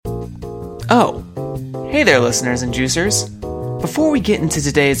Oh, hey there listeners and juicers. Before we get into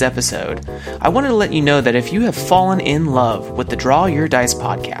today's episode, I wanted to let you know that if you have fallen in love with the Draw Your Dice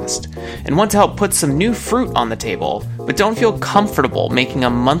podcast and want to help put some new fruit on the table, but don't feel comfortable making a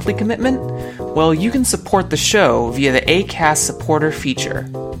monthly commitment, well, you can support the show via the Acast supporter feature.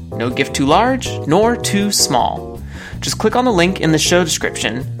 No gift too large, nor too small. Just click on the link in the show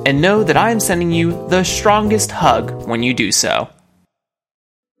description and know that I am sending you the strongest hug when you do so.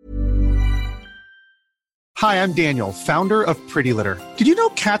 Hi, I'm Daniel, founder of Pretty Litter. Did you know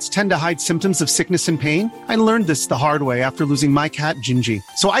cats tend to hide symptoms of sickness and pain? I learned this the hard way after losing my cat, Gingy.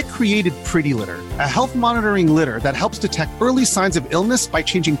 So I created Pretty Litter, a health monitoring litter that helps detect early signs of illness by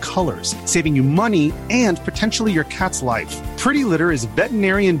changing colors, saving you money and potentially your cat's life. Pretty Litter is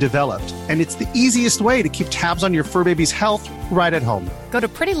veterinarian developed, and it's the easiest way to keep tabs on your fur baby's health right at home. Go to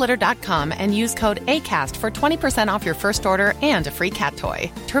prettylitter.com and use code ACAST for 20% off your first order and a free cat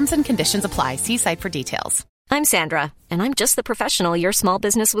toy. Terms and conditions apply. See site for details. I'm Sandra, and I'm just the professional your small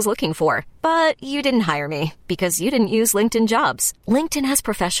business was looking for. But you didn't hire me because you didn't use LinkedIn Jobs. LinkedIn has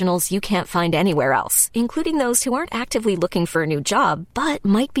professionals you can't find anywhere else, including those who aren't actively looking for a new job, but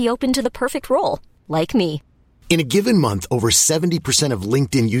might be open to the perfect role, like me. In a given month, over 70% of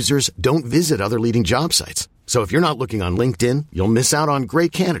LinkedIn users don't visit other leading job sites. So if you're not looking on LinkedIn, you'll miss out on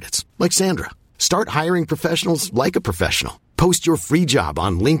great candidates like Sandra. Start hiring professionals like a professional. Post your free job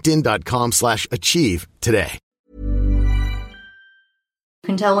on linkedin.com/achieve today. You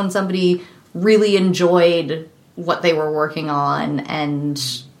can tell when somebody really enjoyed what they were working on and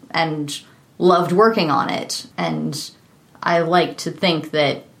loved working on it. And I like to think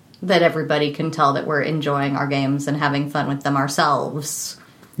that everybody can tell that we're enjoying our games and having fun with them ourselves.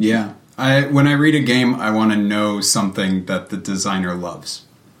 Yeah. When I read a game, I want to know something that the designer loves.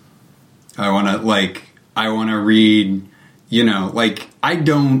 I want to read, I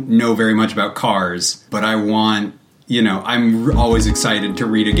don't know very much about cars, but I'm always excited to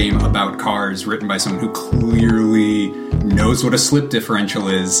read a game about cars written by someone who clearly knows what a slip differential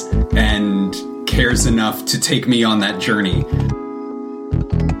is and cares enough to take me on that journey.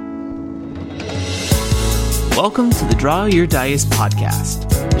 Welcome to the Draw Your Dice podcast,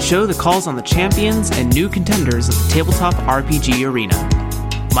 the show that calls on the champions and new contenders of the tabletop RPG arena.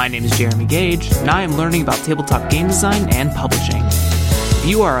 My name is Jeremy Gage, and I am learning about tabletop game design and publishing. If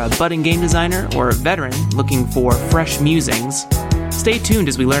you are a budding game designer or a veteran looking for fresh musings, stay tuned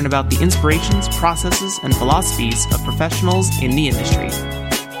as we learn about the inspirations, processes, and philosophies of professionals in the industry.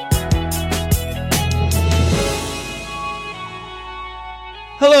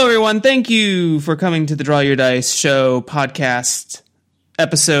 Hello, everyone. Thank you for coming to the Draw Your Dice show podcast,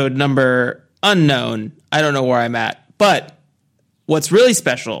 episode number unknown. I don't know where I'm at, but what's really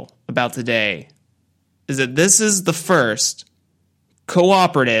special about today is that this is the first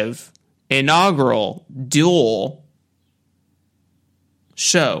cooperative, inaugural, dual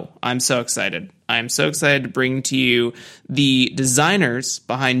show. I'm so excited. I'm so excited to bring to you the designers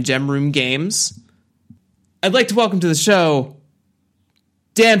behind Gem Room Games. I'd like to welcome to the show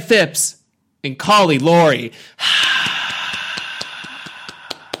Dan Phipps and Collie Laurie.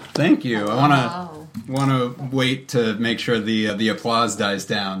 Thank you. I want to wait to make sure the applause dies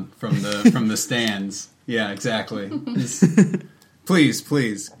down from the stands. Yeah, exactly.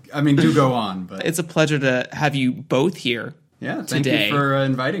 Please. I mean, do go on. But it's a pleasure to have you both here. Yeah, thank today. you for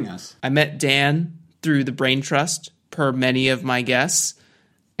inviting us. I met Dan through the Brain Trust, per many of my guests,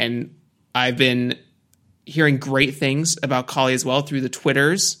 and I've been hearing great things about Collie as well through the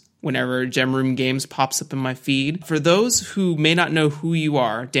Twitters whenever Gem Room Games pops up in my feed. For those who may not know who you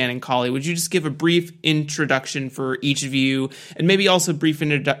are, Dan and Collie, would you just give a brief introduction for each of you, and maybe also a brief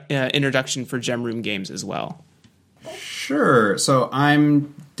introduction for Gem Room Games as well? Sure. So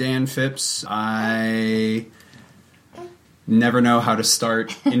I'm Dan Phipps. I never know how to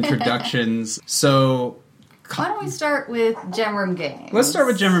start introductions. So why don't we start with Gem Room Games? Let's start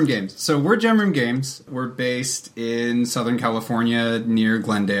with Gem Room Games. So we're Gem Room Games. We're based in Southern California near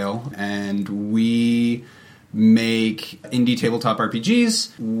Glendale, and we make indie tabletop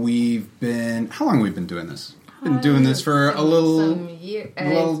RPGs. How long have we been doing this? Been doing this for a little...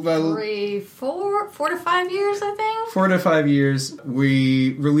 4 to 5 years, I think? 4 to 5 years.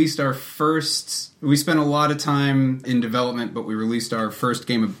 We released our first... We spent a lot of time in development, but we released our first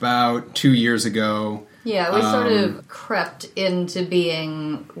game about 2 years ago. Yeah, we sort of crept into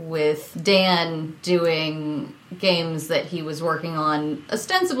being with Dan doing games that he was working on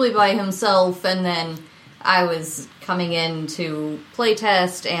ostensibly by himself, and then I was coming in to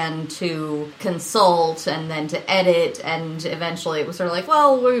playtest and to consult and then to edit, and eventually it was sort of like,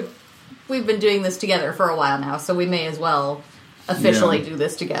 well, we've been doing this together for a while now, so we may as well officially do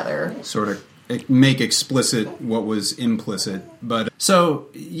this together. Sort of make explicit what was implicit. But so,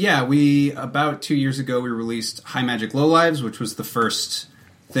 yeah, about 2 years ago, we released High Magic Low Lives, which was the first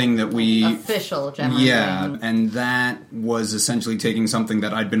thing that we... Official Gemma game. And that was essentially taking something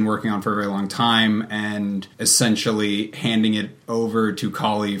that I'd been working on for a very long time and essentially handing it over to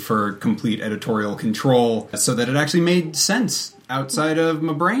Kali for complete editorial control so that it actually made sense outside of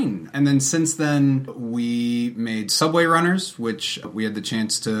my brain. And then since then, we made Subway Runners, which we had the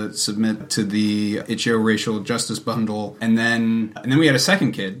chance to submit to the Itch.io Racial Justice Bundle. And then we had a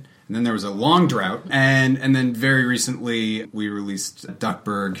second kid. And then there was a long drought. And then very recently, we released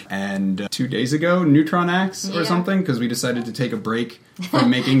Duckburg. And 2 days ago, Neutron Axe or something, because we decided to take a break from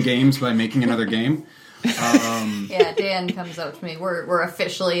making games by making another game. Yeah, Dan comes up to me. We're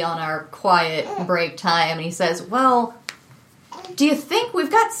officially on our quiet break time. And he says, well... do you think we've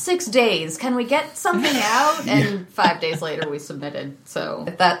got 6 days? Can we get something out? And 5 days later we submitted. So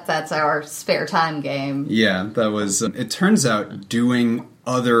that's our spare time game. Yeah, that was... it turns out doing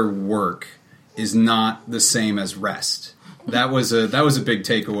other work is not the same as rest. That was a big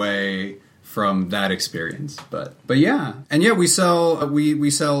takeaway from that experience. But yeah. And yeah, we sell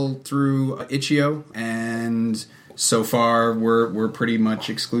through Itch.io, and so far we're pretty much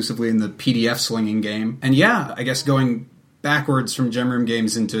exclusively in the PDF slinging game. And yeah, I guess going backwards from Gem Room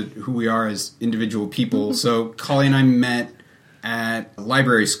Games into who we are as individual people. So Kali and I met at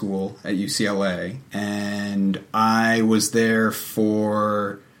library school at UCLA, and I was there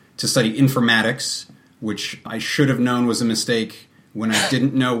to study informatics, which I should have known was a mistake when I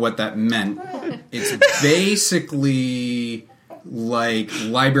didn't know what that meant. It's basically like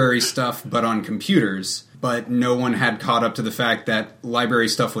library stuff, but on computers. But no one had caught up to the fact that library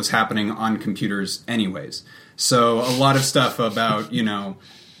stuff was happening on computers anyways. So a lot of stuff about,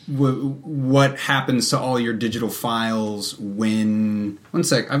 what happens to all your digital files when... One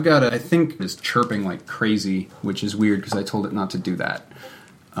sec, I think it's chirping like crazy, which is weird because I told it not to do that.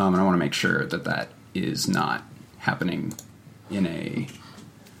 And I want to make sure that is not happening in a...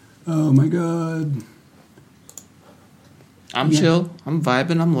 Oh my god. I'm chill. I'm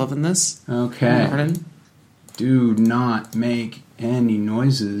vibing. I'm loving this. Okay. Do not make any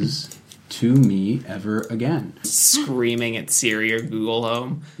noises to me ever again. Screaming at Siri or Google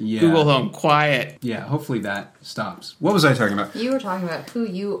Home. Yeah. Google Home, quiet. Yeah, hopefully that stops. What was I talking about? You were talking about who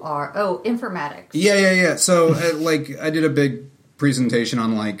you are. Oh, informatics. Yeah. So, I did a big presentation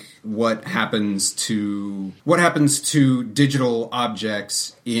on, what happens to digital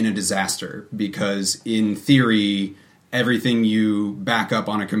objects in a disaster. Because, in theory, everything you back up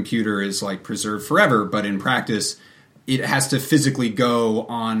on a computer is, preserved forever. But in practice... it has to physically go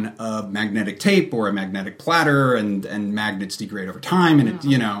on a magnetic tape or a magnetic platter, and magnets degrade over time, and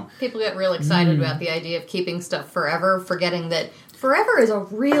People get real excited about the idea of keeping stuff forever, forgetting that forever is a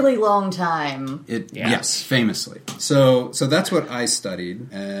really long time. Yes, famously. So that's what I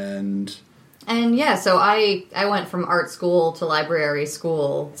studied, and yeah, so I went from art school to library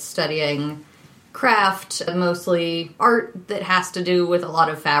school studying craft, mostly art that has to do with a lot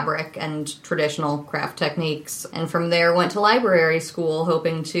of fabric and traditional craft techniques. And from there went to library school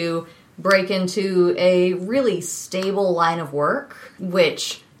hoping to break into a really stable line of work,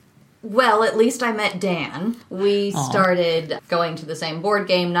 which, well, at least I met Dan. We started going to the same board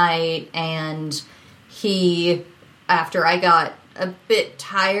game night, and he, after I got a bit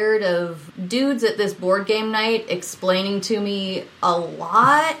tired of dudes at this board game night explaining to me a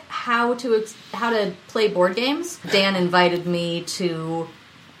lot how to play board games, Dan invited me to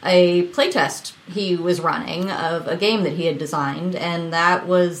a playtest he was running of a game that he had designed, and that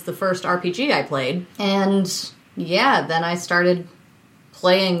was the first RPG I played. And yeah, then I started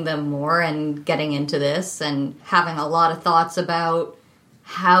playing them more and getting into this and having a lot of thoughts about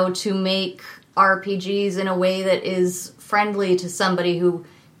how to make RPGs in a way that is friendly to somebody who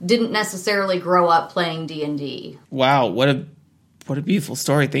didn't necessarily grow up playing D&D. Wow, what a beautiful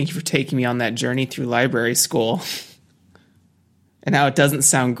story. Thank you for taking me on that journey through library school. And how it doesn't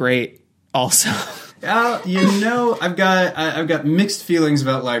sound great also. I've got mixed feelings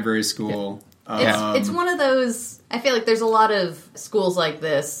about library school. It's one of those, I feel like there's a lot of schools like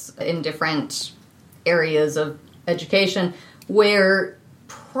this in different areas of education where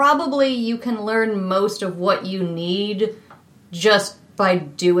probably you can learn most of what you need just by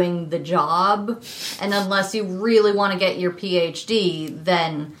doing the job. And unless you really want to get your PhD,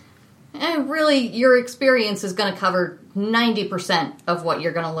 then really your experience is going to cover 90% of what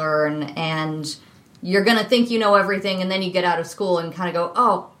you're going to learn. And you're going to think you know everything, and then you get out of school and kind of go,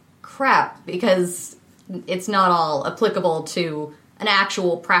 oh, crap, because it's not all applicable to an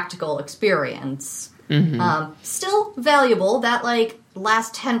actual practical experience. Still valuable. That, like,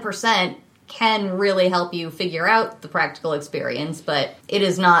 last 10% can really help you figure out the practical experience, but it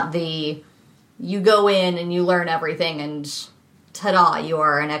is not the, you go in and you learn everything and ta-da, you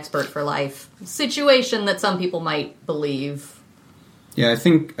are an expert for life situation that some people might believe. Yeah, I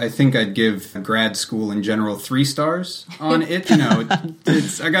think I'd give grad school in general 3 stars on it. You know,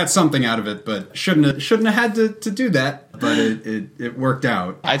 I got something out of it, but shouldn't have had to do that. But it worked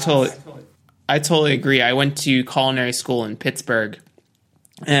out. I totally agree. I went to culinary school in Pittsburgh,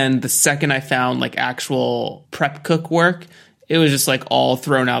 and the second I found like actual prep cook work, it was just like all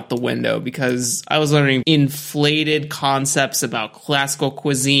thrown out the window because I was learning inflated concepts about classical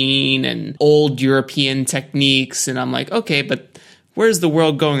cuisine and old European techniques, and I'm like, okay, but where's the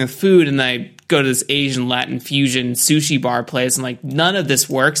world going with food? And I go to this Asian Latin fusion sushi bar place, and like, none of this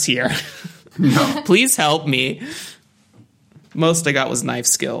works here. No. Please help me. Most I got was knife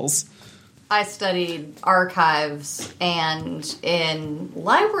skills. I studied archives, and in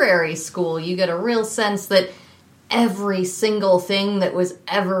library school, you get a real sense that every single thing that was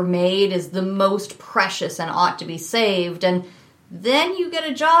ever made is the most precious and ought to be saved. And then you get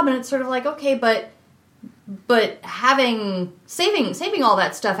a job, and it's sort of like, okay, but saving all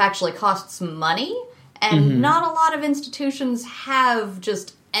that stuff actually costs money, and not a lot of institutions have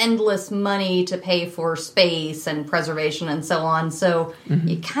just endless money to pay for space and preservation and so on. So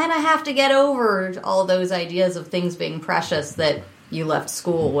you kind of have to get over all those ideas of things being precious that you left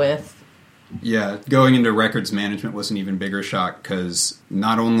school with. Yeah, going into records management was an even bigger shock because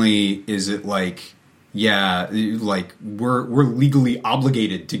not only is it like, yeah, like we're legally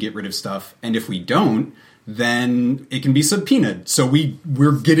obligated to get rid of stuff, and if we don't, then it can be subpoenaed. So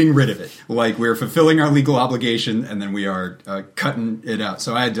we're getting rid of it. Like, we're fulfilling our legal obligation, and then we are cutting it out.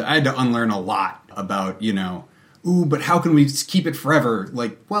 So I had to unlearn a lot about, you know, ooh, but how can we keep it forever?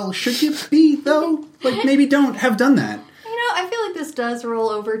 Like, well, should you be, though? Like, maybe don't have done that. You know, I feel like this does roll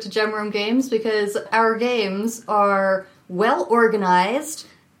over to Gemroom Games because our games are well organized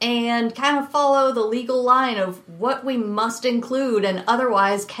and kind of follow the legal line of what we must include, and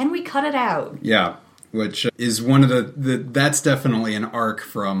otherwise, can we cut it out? Yeah. Which is one of that's definitely an arc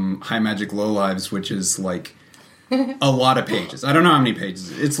from High Magic Low Lives, which is like a lot of pages. I don't know how many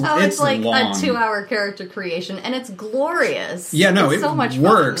pages. It's like long. a 2-hour character creation, and it's glorious. Yeah, no, it's so much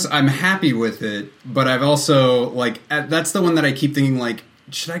works. fun. I'm happy with it, but I've also like that's the one that I keep thinking like,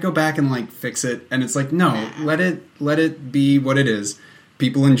 should I go back and like fix it? And it's like, no, let it be what it is.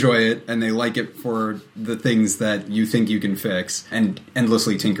 People enjoy it, and they like it for the things that you think you can fix, and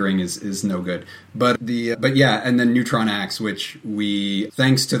endlessly tinkering is no good. But yeah, and then Neutron Axe, which we,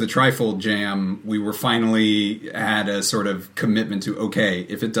 thanks to the Trifold Jam, we were finally had a sort of commitment to, okay,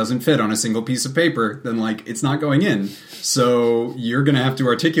 if it doesn't fit on a single piece of paper, then like it's not going in. So you're going to have to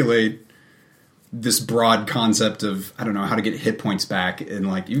articulate this broad concept of, I don't know, how to get hit points back, and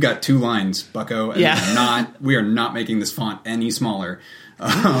like, you've got 2 lines, bucko, and Yeah. we are not making this font any smaller.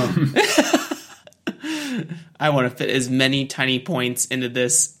 I want to fit as many tiny points into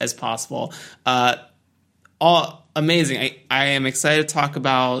this as possible. All amazing. I am excited to talk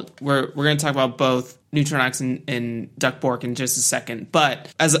about. We're going to talk about both Neutron Axe and Duck Bork in just a second.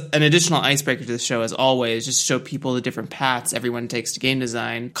 But as an additional icebreaker to the show, as always, just show people the different paths everyone takes to game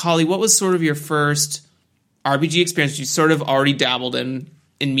design. Kali, what was sort of your first RPG experience? You sort of already dabbled in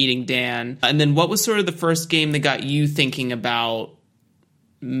meeting Dan, and then what was sort of the first game that got you thinking about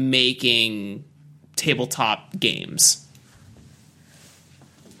making tabletop games?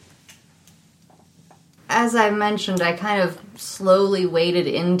 As I mentioned, I kind of slowly waded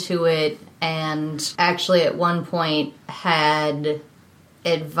into it, and actually at one point had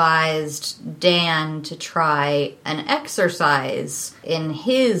advised Dan to try an exercise in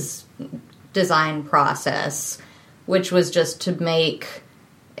his design process, which was just to make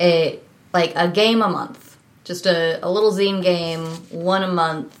a game a month. Just a little zine game, 1 a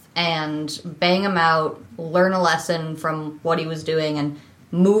month, and bang them out, learn a lesson from what he was doing, and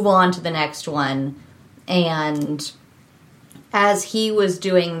move on to the next one. And as he was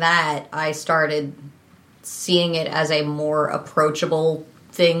doing that, I started seeing it as a more approachable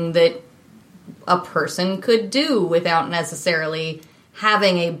thing that a person could do without necessarily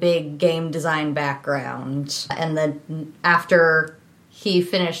having a big game design background. And then after he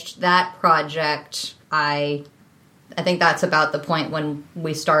finished that project, I think that's about the point when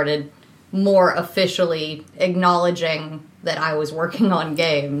we started more officially acknowledging that I was working on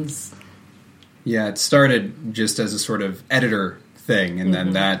games. Yeah, it started just as a sort of editor thing, and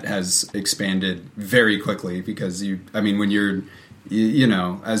then that has expanded very quickly because when you're, you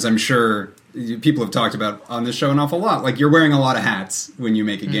know, as I'm sure people have talked about on this show an awful lot. Like, you're wearing a lot of hats when you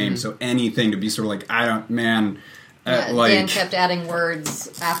make a game, so anything to be sort of like, Dan kept adding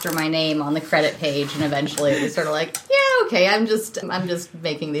words after my name on the credit page, and eventually it was sort of like, yeah, okay, I'm just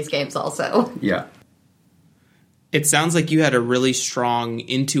making these games also. Yeah. It sounds like you had a really strong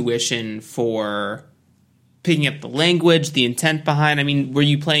intuition for picking up the language, the intent behind. I mean, were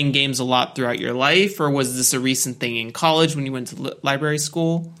you playing games a lot throughout your life, or was this a recent thing in college when you went to library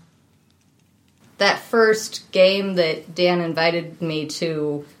school? That first game that Dan invited me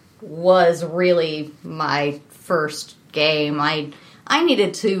to was really my first game. I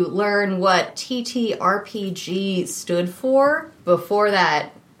needed to learn what TTRPG stood for. Before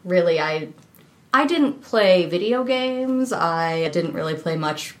that, really, I didn't play video games. I didn't really play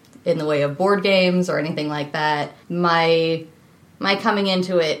much in the way of board games or anything like that. My coming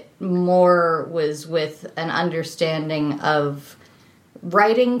into it more was with an understanding of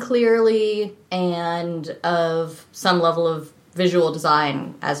writing clearly and of some level of visual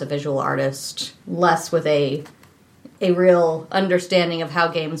design as a visual artist, less with a real understanding of how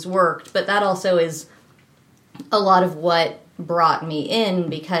games worked. But that also is a lot of what brought me in,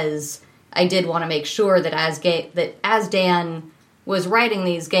 because I did want to make sure that as Dan was writing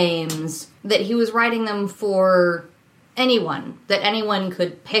these games, that he was writing them for anyone, that anyone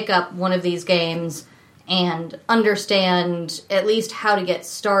could pick up one of these games and understand at least how to get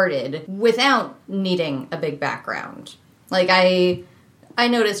started without needing a big background. Like, I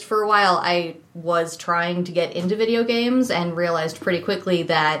noticed for a while I was trying to get into video games and realized pretty quickly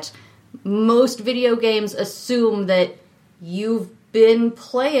that most video games assume that you've been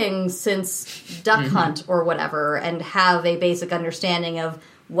playing since Duck Hunt or whatever and have a basic understanding of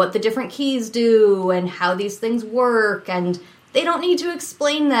what the different keys do and how these things work, and they don't need to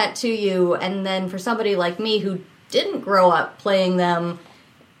explain that to you. And then for somebody like me who didn't grow up playing them,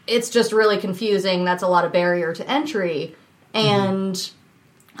 it's just really confusing. That's a lot of barrier to entry. And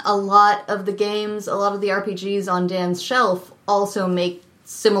a lot of the games, a lot of the RPGs on Dan's shelf also make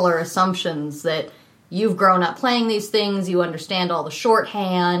similar assumptions that you've grown up playing these things, you understand all the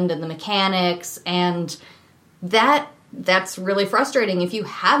shorthand and the mechanics, and that's really frustrating if you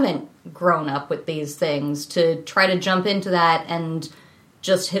haven't grown up with these things, to try to jump into that and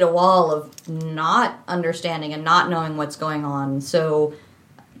just hit a wall of not understanding and not knowing what's going on. So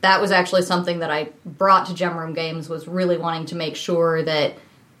that was actually something that I brought to Gem Room Games, was really wanting to make sure that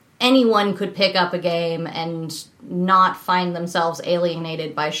anyone could pick up a game and not find themselves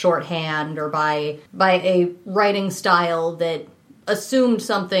alienated by shorthand or by a writing style that assumed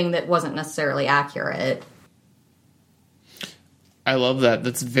something that wasn't necessarily accurate. I love that.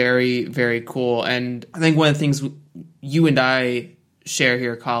 That's very, very cool. And I think one of the things you and I share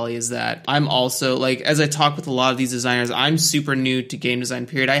here, Kali, is that I'm also, like, as I talk with a lot of these designers, I'm super new to game design,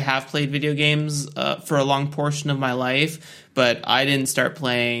 period. I have played video games for a long portion of my life, but I didn't start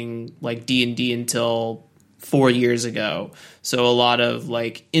playing, like, D&D until 4 years ago. So a lot of,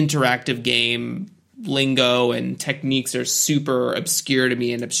 like, interactive game lingo and techniques are super obscure to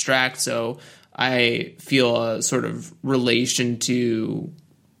me and abstract, so I feel a sort of relation to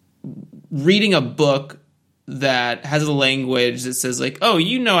reading a book that has a language that says, like, oh,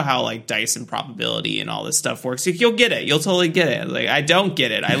 you know how, like, dice and probability and all this stuff works. You'll get it. You'll totally get it. Like, I don't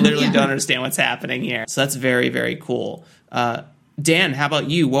get it. I literally don't understand what's happening here. So that's very, very cool. Dan, how about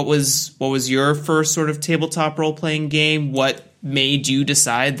you? What was your first sort of tabletop role-playing game? What made you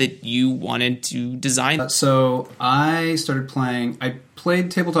decide that you wanted to design? So I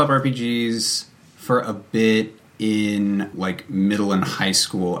played tabletop RPGs for a bit in, like, middle and high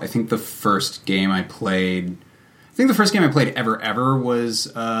school. I think the first game I played ever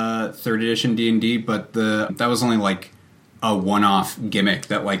was 3rd edition D&D, but that was only, like, a one-off gimmick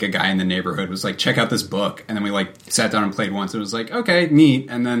that, like, a guy in the neighborhood was like, check out this book, and then we, like, sat down and played once. It was like, okay, neat,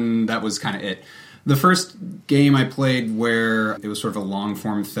 and then that was kind of it. The first game I played where it was sort of a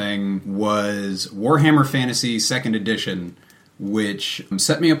long-form thing was Warhammer Fantasy 2nd edition, which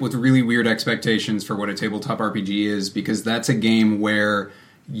set me up with really weird expectations for what a tabletop RPG is, because that's a game where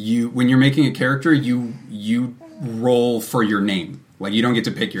when you're making a character, you roll for your name. Like, you don't get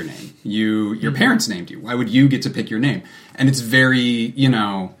to pick your name. Your parents named you. Why would you get to pick your name? And it's very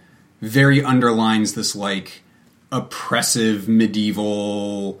underlines this, like, oppressive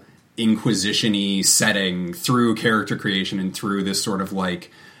medieval Inquisition-y setting through character creation and through this sort of,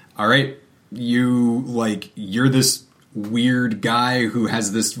 like, all right, you're this weird guy who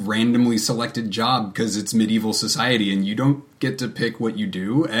has this randomly selected job because it's medieval society and you don't get to pick what you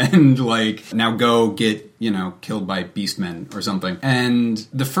do, and, like, now go get, killed by beastmen or something. And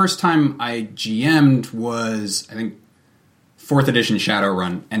the first time I GM'd was, I think, 4th edition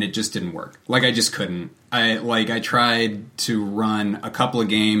Shadowrun, and it just didn't work. Like, I just couldn't. I tried to run a couple of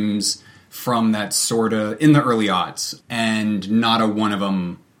games from that sort of, in the early aughts, and not a one of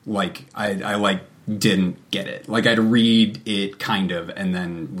them, like, I didn't get it. Like, I'd read it kind of, and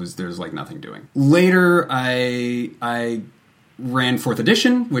then there's like nothing doing. Later, I ran 4th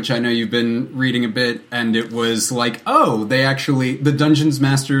edition, which I know you've been reading a bit, and it was like, oh, the Dungeons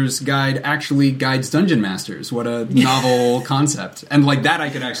Master's Guide actually guides Dungeon Masters. What a novel concept. And like that I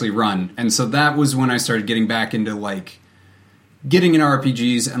could actually run. And so that was when I started getting back into like getting in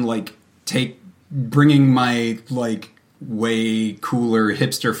RPGs and like bringing my like way cooler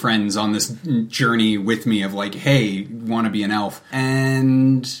hipster friends on this journey with me of like, hey, want to be an elf.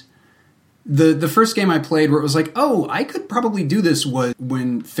 And the first game I played where it was like, oh, I could probably do this was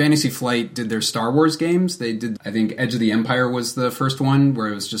when Fantasy Flight did their Star Wars games. They did, I think, Edge of the Empire was the first one where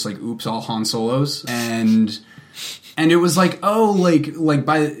it was just like, oops, all Han Solos. And it was like, oh,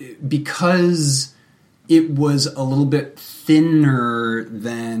 because it was a little bit thinner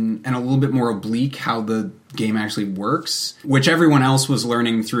and a little bit more oblique how the game actually works, which everyone else was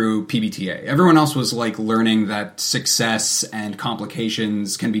learning through PBTA. Everyone else was like learning that success and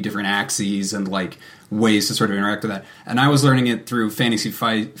complications can be different axes and like ways to sort of interact with that. And I was learning it through Fantasy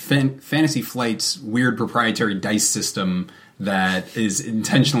Flight's weird proprietary dice system that is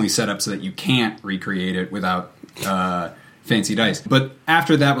intentionally set up so that you can't recreate it without fancy dice. But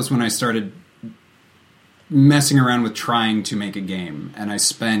after that was when I started messing around with trying to make a game, and I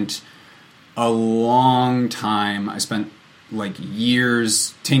spent a long time. I spent like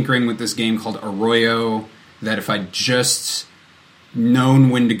years tinkering with this game called Arroyo that if I'd just known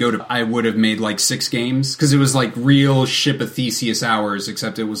when to go to, I would have made like 6 games, because it was like real Ship of Theseus hours,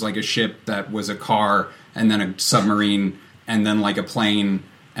 except it was like a ship that was a car and then a submarine and then like a plane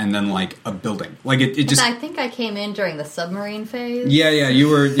and then like a building. Like it just. I think I came in during the submarine phase. Yeah, you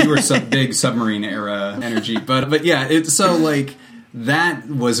were big submarine era energy, but yeah, so like that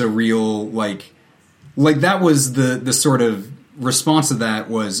was a real like that was the sort of response to that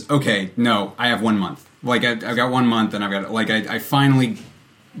was, okay, no, I have 1 month. Like I've got 1 month, and I've got like I finally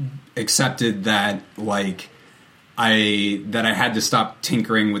accepted that like I had to stop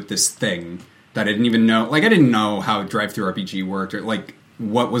tinkering with this thing that I didn't even know. Like I didn't know how Drive-Thru RPG worked, or like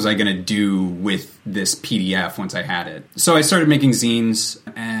what was I going to do with this PDF once I had it. So I started making zines,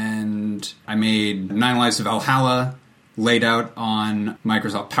 and I made 9 Lives of Valhalla laid out on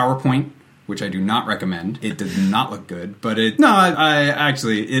Microsoft PowerPoint, which I do not recommend. It did not look good, but it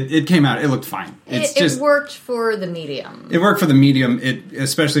came out. It looked fine. It worked for the medium. It worked for the medium.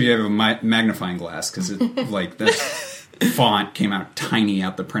 Especially if you have a magnifying glass, because it like that font came out tiny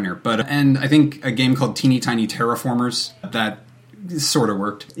out the printer. And I think a game called Teeny Tiny Terraformers that sort of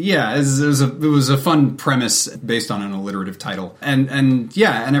worked. Yeah, it was a fun premise based on an alliterative title, and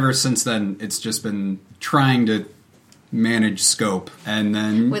ever since then it's just been trying to manage scope, and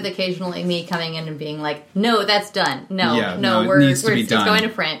then with occasionally me coming in and being like, no, that's done. No, it needs to be done. It's going to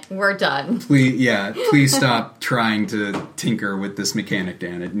print. We're done. Please stop trying to tinker with this mechanic,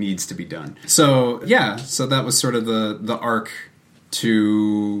 Dan. It needs to be done. So that was sort of the arc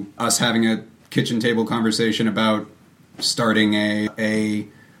to us having a kitchen table conversation about starting a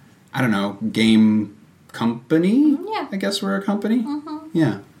I don't know, game company. Yeah, I guess we're a company. Mm-hmm.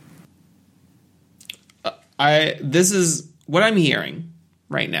 Yeah. This is what I'm hearing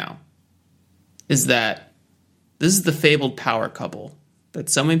right now is that this is the fabled power couple that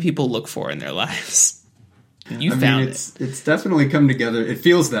so many people look for in their lives. You found it. It's definitely come together. It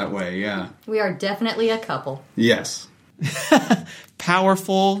feels that way, yeah. We are definitely a couple. Yes.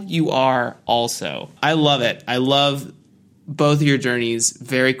 Powerful you are also. I love it. I love both of your journeys.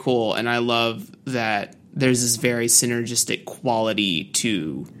 Very cool. And I love that there's this very synergistic quality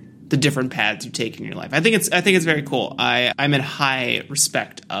to the different paths you take in your life. I think it's very cool. I'm in high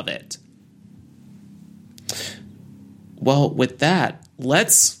respect of it. Well, with that,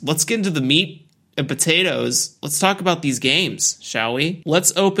 let's get into the meat and potatoes. Let's talk about these games, shall we?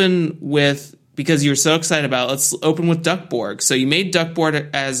 Let's open with, because you're so excited about it, let's open with Duckborg. So you made Duckborg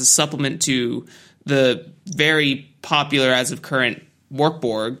as a supplement to the very popular, as of current,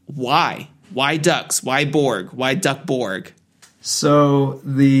 Warpborg. Why? Why ducks? Why Borg? Why Duckborg? So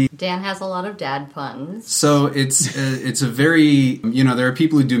Dan has a lot of dad puns. So it's a very, there are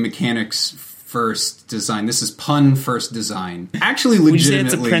people who do mechanics first design. This is pun first design. Actually, Would you say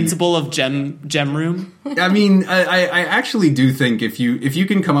legitimately, it's a principle of Gem Room? I mean, I actually do think if you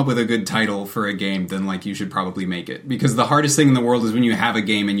can come up with a good title for a game, then like you should probably make it, because the hardest thing in the world is when you have a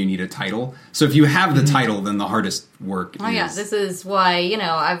game and you need a title. So if you have the title, then the hardest work. Oh yeah, this is why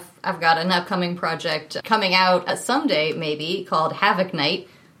I've got an upcoming project coming out someday maybe called Havoc Knight,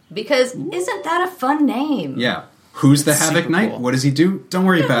 because isn't that a fun name? Yeah. Who's the Havoc Knight? cool. What does he do? Don't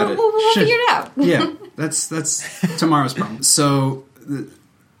worry about it. We'll figure it out. Yeah, that's tomorrow's problem. So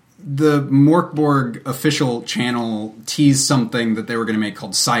the Morkborg official channel teased something that they were going to make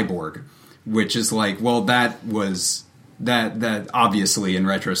called Cyborg, which is like, well, that was that obviously in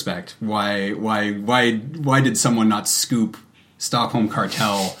retrospect, why did someone not scoop Stockholm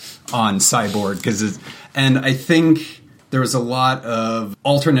Cartel on Cyborg? And I think there was a lot of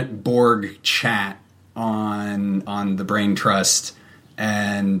alternate Borg chat on the Brain Trust,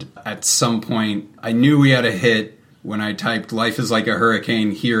 and at some point I knew we had a hit when I typed "Life is like a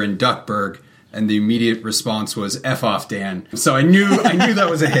hurricane here in Duckburg," and the immediate response was "F off, Dan." So I knew that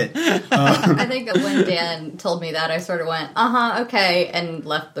was a hit. I think that when Dan told me that, I sort of went, okay, and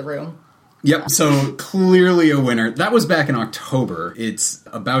left the room. Yep, so clearly a winner. That was back in October. It's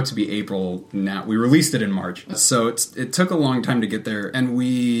about to be April now. We released it in March. So it took a long time to get there. And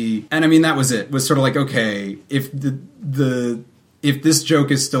I mean, that was it. It was sort of like, okay, if if this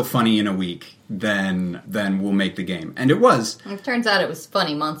joke is still funny in a week, then we'll make the game. And it was. It turns out it was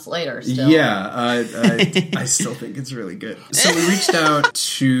funny months later still. Yeah, I still think it's really good. So we reached out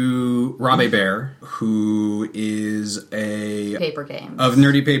to Rob Bear, who is a... Paper Games. Of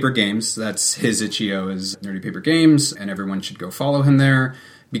Nerdy Paper Games. That's his itch.io is Nerdy Paper Games, and everyone should go follow him there,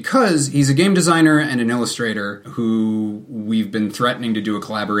 because he's a game designer and an illustrator who we've been threatening to do a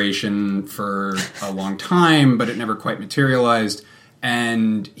collaboration for a long time, but it never quite materialized.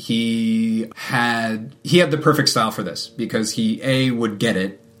 And he had the perfect style for this, because he A, would get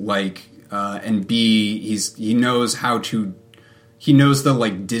it, like, and B, he knows the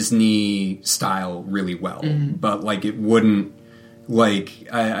like Disney style really well, but like it wouldn't, like,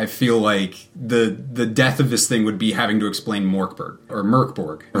 I feel like the death of this thing would be having to explain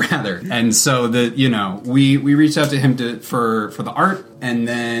Merkborg rather. And so we reached out to him for the art, and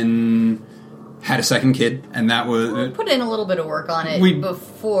then had a second kid, and that was... We put in a little bit of work on it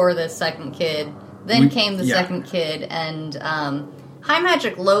before the second kid. Then came the second kid, and High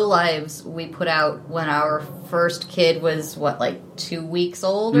Magic Low Lives we put out when our first kid was, 2 weeks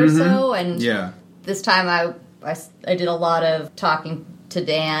old or so? And this time I did a lot of talking to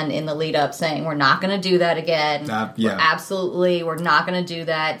Dan in the lead up, saying we're not going to do that again. We're not going to do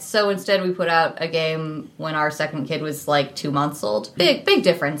that. So instead we put out a game when our second kid was 2 months old. Big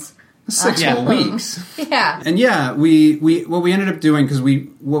difference. 6 whole weeks. Yeah. And we what we ended up doing, because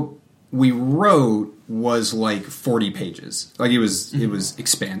what we wrote was 40 pages. Like, it was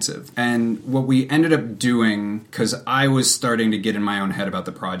expansive. And what we ended up doing, because I was starting to get in my own head about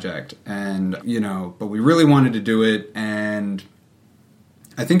the project, and but we really wanted to do it, and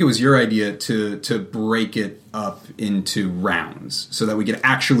I think it was your idea to break it up into rounds so that we could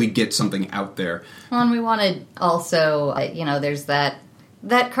actually get something out there. Well, and we wanted also, there's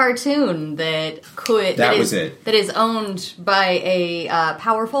that cartoon that is owned by a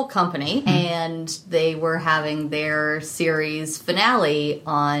powerful company, and they were having their series finale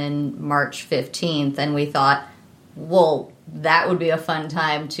on March 15th, and we thought, well, that would be a fun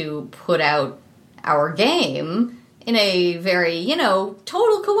time to put out our game in a very,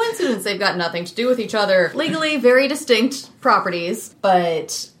 total coincidence. They've got nothing to do with each other. Legally, very distinct properties,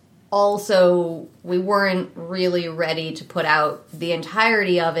 but... Also, we weren't really ready to put out the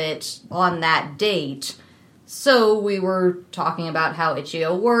entirety of it on that date. So we were talking about how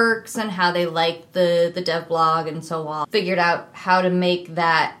itch.io works and how they like the dev blog and so on. Figured out how to make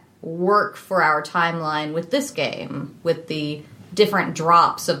that work for our timeline with this game, with the different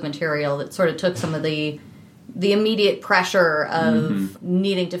drops of material that sort of took some of the immediate pressure of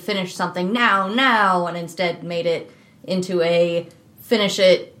needing to finish something now, and instead made it into a finish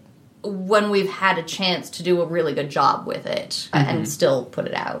it when we've had a chance to do a really good job with it and still put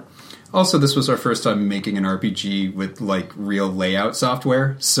it out. Also, this was our first time making an RPG with real layout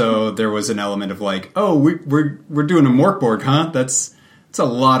software, so there was an element of we're doing a Morkborg, huh? That's a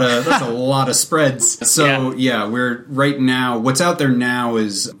lot of spreads. So we're right now. What's out there now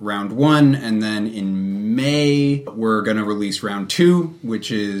is round 1, and then in May we're going to release round 2,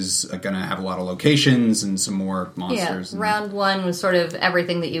 which is going to have a lot of locations and some more monsters. Yeah, round 1 was sort of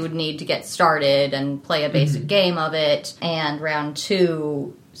everything that you would need to get started and play a basic game of it, and round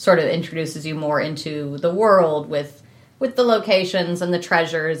 2 sort of introduces you more into the world with with the locations and the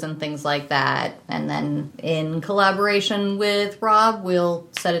treasures and things like that. And then in collaboration with Rob, we'll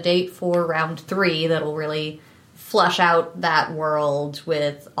set a date for round 3 that'll really flush out that world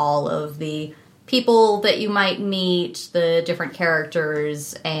with all of the people that you might meet, the different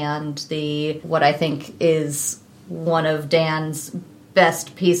characters, and what I think is one of Dan's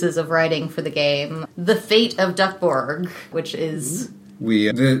best pieces of writing for the game, The Fate of Duckborg, which is...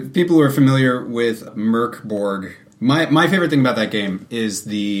 The people who are familiar with Merkborg, my favorite thing about that game is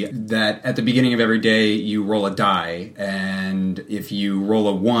that at the beginning of every day you roll a die, and if you roll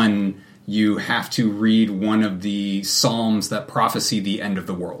a 1, you have to read one of the psalms that prophesy the end of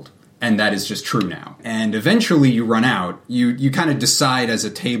the world. And that is just true now. And eventually you run out. You kind of decide as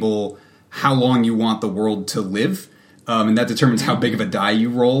a table how long you want the world to live. And that determines how big of a die you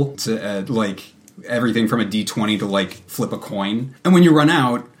roll to, everything from a D20 to, flip a coin. And when you run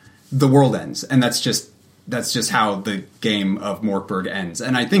out, the world ends. And that's just how the game of Morkborg ends.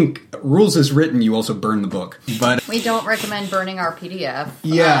 And I think rules as written, you also burn the book. But we don't recommend burning our PDF.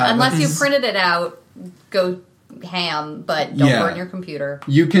 Yeah. Unless you printed it out, go ham, but don't burn your computer.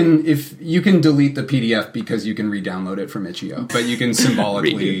 You can delete the PDF because you can re-download it from Itch.io, but you can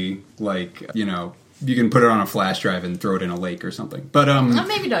symbolically you can put it on a flash drive and throw it in a lake or something. But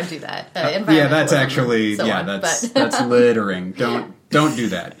maybe don't do that. That's actually that's littering. Don't do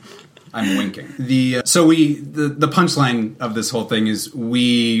that. I'm winking. The punchline of this whole thing is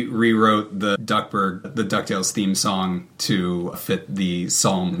we rewrote the DuckTales theme song to fit the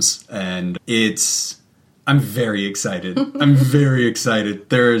psalms, and I'm very excited. I'm very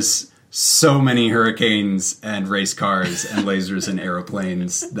excited. There's so many hurricanes and race cars and lasers and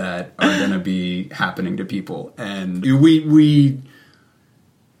aeroplanes that are going to be happening to people. And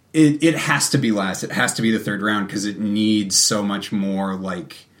it has to be last. It has to be the third round because it needs so much more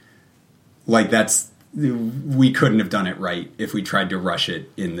we couldn't have done it right if we tried to rush it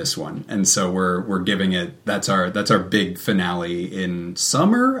in this one. And so we're giving it, that's our big finale in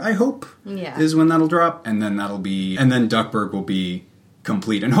summer, I hope. Yeah. Is when that'll drop. And then then Duckborg will be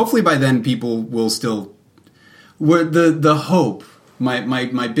complete. And hopefully by then people will still, the hope,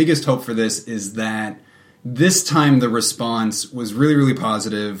 my biggest hope for this is that this time the response was really, really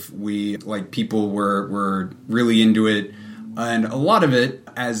positive. People were really into it. And a lot of it,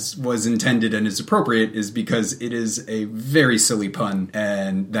 as was intended and is appropriate, is because it is a very silly pun,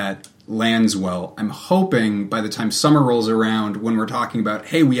 and that lands well. I'm hoping by the time summer rolls around, when we're talking about,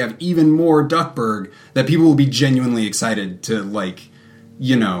 hey, we have even more Duckborg, that people will be genuinely excited to,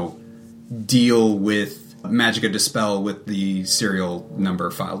 deal with Magicka Dispel with the serial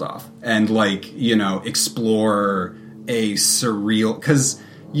number filed off. And, explore a surreal... Because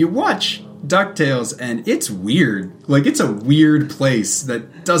you watch DuckTales, and it's weird. It's a weird place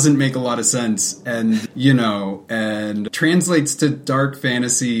that doesn't make a lot of sense, and, and translates to dark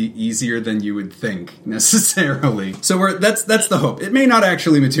fantasy easier than you would think, necessarily. So that's the hope. It may not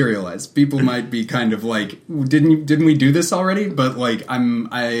actually materialize. People might be kind of didn't we do this already? But, I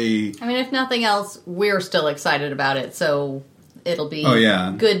mean, if nothing else, we're still excited about it, so it'll be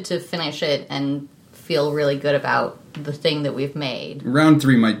good to finish it and feel really good about the thing that we've made. Round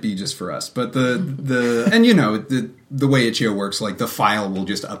 3 might be just for us, but the way Itch.io works, the file will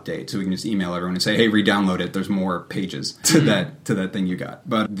just update, so we can just email everyone and say, hey, re-download it. There's more pages to that thing you got.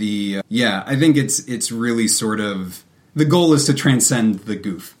 But I think it's really sort of, the goal is to transcend the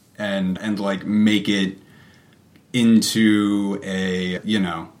goof and make it into a,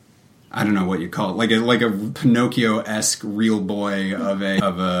 I don't know what you call it, like a Pinocchio-esque real boy of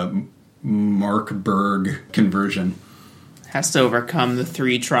a Morkborg conversion. Has to overcome the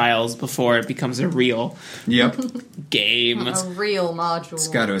 3 trials before it becomes a real game. A real module. It's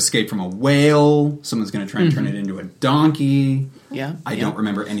got to escape from a whale. Someone's going to try and turn it into a donkey. Yeah. I don't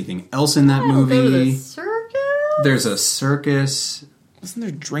remember anything else in that movie. Go to the circus? There's a circus. Wasn't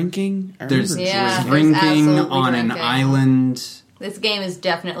there drinking? There's there's drinking on an island. This game is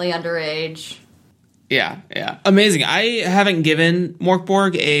definitely underage. Yeah. Amazing. I haven't given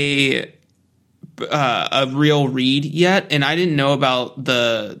Morkborg a real read yet, and I didn't know about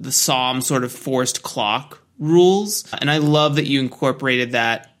the Psalm sort of forced clock rules, and I love that you incorporated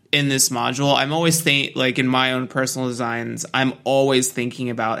that in this module. I'm always in my own personal designs, I'm always thinking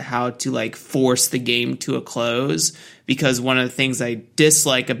about how to force the game to a close because one of the things I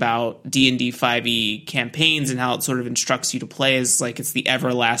dislike about D&D 5e campaigns and how it sort of instructs you to play is like it's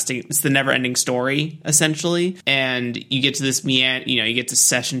the never-ending story, essentially. And you get to this you get to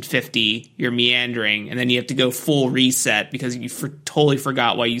session 50, you're meandering, and then you have to go full reset because you totally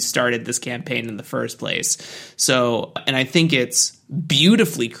forgot why you started this campaign in the first place. So, and I think it's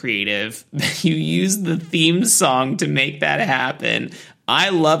beautifully creative that you use the theme song to make that happen. I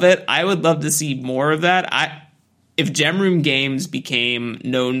love it. I would love to see more of that. If Gem Room Games became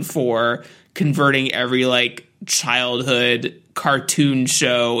known for converting every like childhood cartoon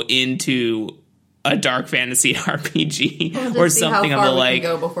show into a dark fantasy RPG or something of the like,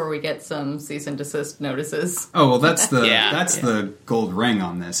 go before we get some cease and desist notices. Oh well, that's the gold ring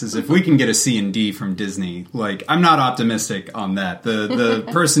on this. Is if we can get a C&D from Disney, like I'm not optimistic on that. The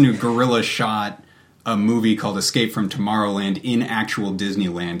person who guerrilla shot a movie called Escape from Tomorrowland in actual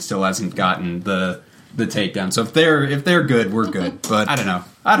Disneyland still hasn't gotten the takedown. So if they're good, we're good. But I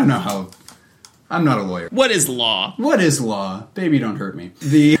don't know how. I'm not a lawyer. What is law? What is law? Baby, don't hurt me.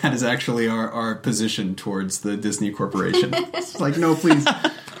 That is actually our position towards the Disney Corporation. It's like, no, please.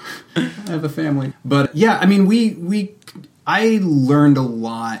 I have a family. But yeah, I mean, I learned a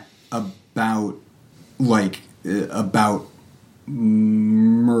lot about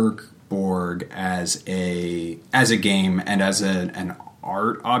Mörk Borg as a game and as an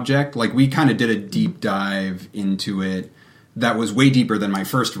art object. Like we kind of did a deep dive into it that was way deeper than my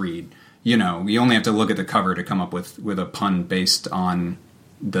first read. You know, you only have to look at the cover to come up with a pun based on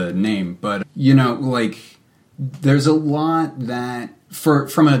the name. But, you know, like, there's a lot that,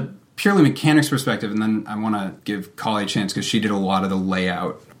 from a purely mechanics perspective, and then I want to give Kali a chance because she did a lot of the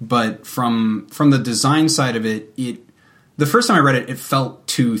layout. But from the design side of it, the first time I read it, it felt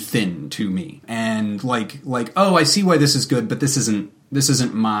too thin to me. And like, oh, I see why this is good, but this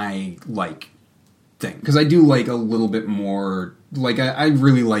isn't my, like, thing. Because I do like a little bit more, like, I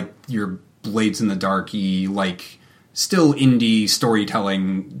really like your Blades in the Darky, like, still indie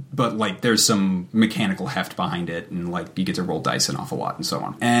storytelling, but, like, there's some mechanical heft behind it, and, like, you get to roll dice an awful lot and so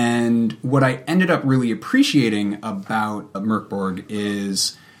on. And what I ended up really appreciating about Mörk Borg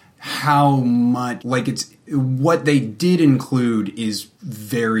is how much, like, it's, what they did include is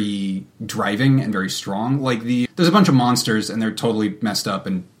very driving and very strong. Like, there's a bunch of monsters, and they're totally messed up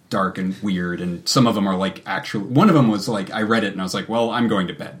and dark and weird, and some of them are like actually, one of them was like, I read it and I was like, well, I'm going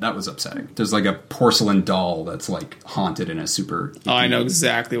to bed. That was upsetting. There's like a porcelain doll that's like haunted in a super... Oh, I know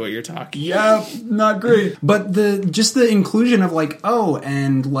exactly what you're talking about. Yeah, not great. But the inclusion of like, oh,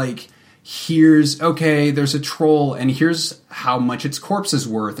 and like, there's a troll, and here's how much its corpse is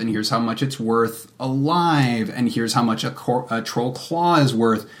worth, and here's how much it's worth alive, and here's how much a troll claw is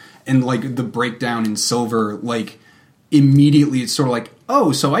worth, and like the breakdown in silver, like immediately it's sort of like,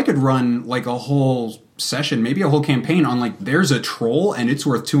 oh, so I could run like a whole session, maybe a whole campaign on like, there's a troll and it's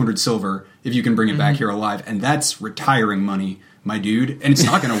worth 200 silver if you can bring it back here alive. And that's retiring money, my dude. And it's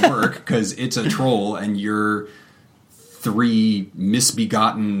not going to work because it's a troll and you're 3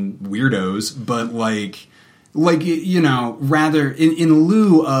 misbegotten weirdos. But like, you know, rather in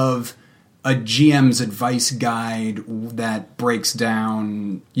lieu of a GM's advice guide that breaks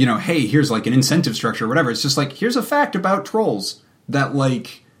down, you know, hey, here's like an incentive structure or whatever. It's just like, here's a fact about trolls that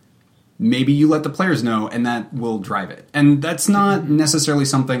like maybe you let the players know and that will drive it. And that's not necessarily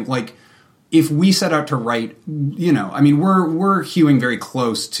something like, if we set out to write, you know, I mean, we're hewing very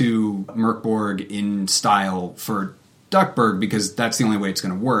close to Mörk Borg in style for Duckburg because that's the only way it's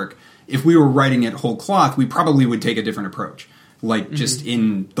going to work. If we were writing it whole cloth, we probably would take a different approach. Like, just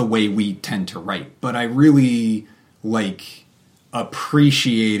in the way we tend to write. But I really, like,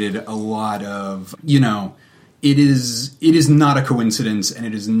 appreciated a lot of, you know, it is not a coincidence, and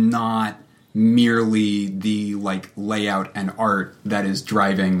it is not merely the, like, layout and art that is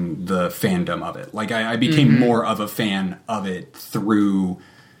driving the fandom of it. Like, I became more of a fan of it through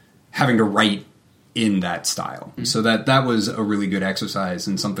having to write in that style. So that was a really good exercise,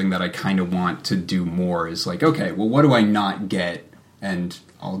 and something that I kind of want to do more is like, okay, well, what do I not get? And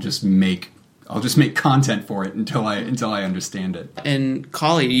I'll just make content for it until I understand it. And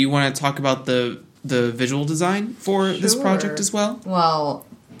Kali, you want to talk about the visual design for this project as well? Well,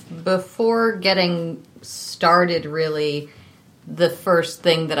 before getting started, really, the first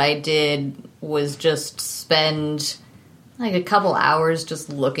thing that I did was just spend like a couple hours just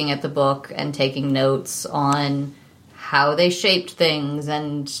looking at the book and taking notes on how they shaped things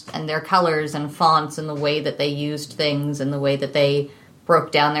and their colors and fonts and the way that they used things and the way that they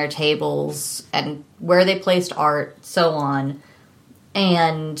broke down their tables and where they placed art, so on.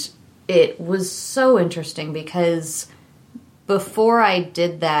 And it was so interesting because before I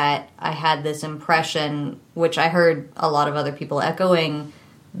did that, I had this impression, which I heard a lot of other people echoing,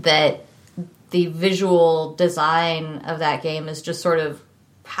 that the visual design of that game is just sort of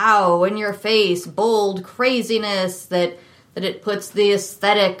pow, in your face, bold craziness, that it puts the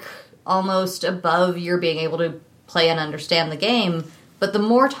aesthetic almost above your being able to play and understand the game. But the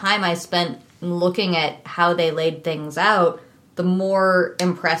more time I spent looking at how they laid things out, the more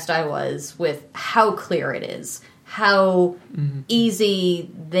impressed I was with how clear it is, how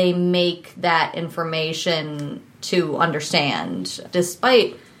easy they make that information to understand.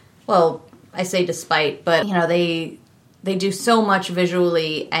 Despite, well, I say despite, but, you know, they do so much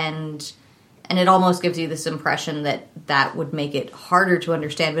visually, and it almost gives you this impression that would make it harder to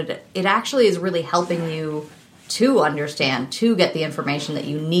understand, but it actually is really helping you to understand, to get the information that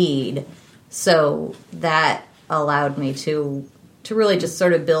you need. So that allowed me to really just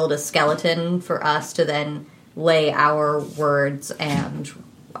sort of build a skeleton for us to then lay our words and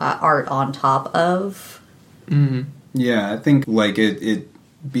art on top of. Mm-hmm. Yeah, I think like it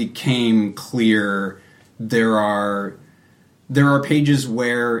became clear there are pages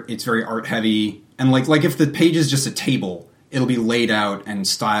where it's very art heavy, and like if the page is just a table, it'll be laid out and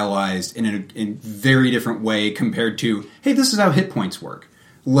stylized in a very different way compared to, hey, this is how hit points work.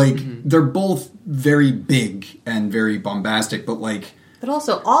 Like, they're both very big and very bombastic, but like... But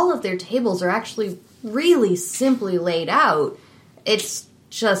also, all of their tables are actually really simply laid out. It's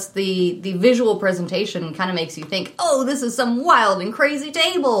just the visual presentation kind of makes you think, oh, this is some wild and crazy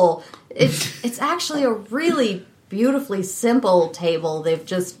table. It's actually a really beautifully simple table. They've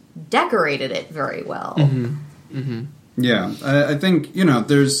just decorated it very well. Mm-hmm. Mm-hmm. Yeah, I think, you know,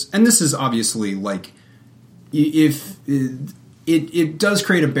 there's... And this is obviously, like, if... It does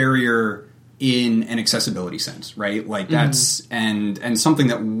create a barrier in an accessibility sense, right? Like that's and something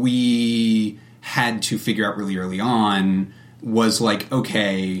that we had to figure out really early on was like,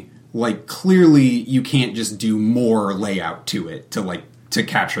 okay, like clearly you can't just do more layout to it to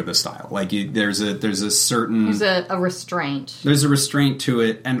capture the style. Like there's a certain restraint. There's a restraint to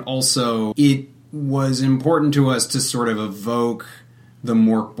it, and also it was important to us to sort of evoke the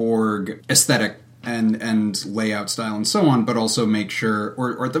Mörk Borg aesthetic and layout style and so on, but also make sure,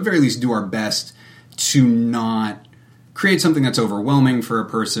 or at the very least do our best to not create something that's overwhelming for a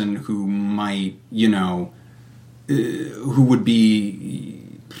person who might, you know, who would be,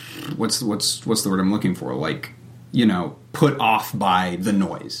 what's the word I'm looking for? Like, you know, put off by the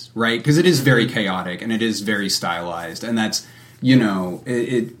noise, right? Because it is very chaotic and it is very stylized, and that's, you know,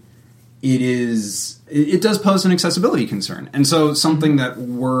 it does pose an accessibility concern. And so something that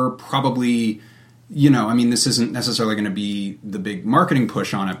we're probably... You know, I mean, this isn't necessarily going to be the big marketing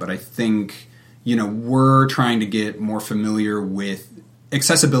push on it, but I think, you know, we're trying to get more familiar with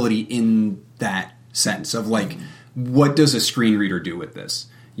accessibility in that sense of, like, what does a screen reader do with this?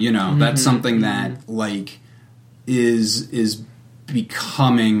 You know, that's something that, like, is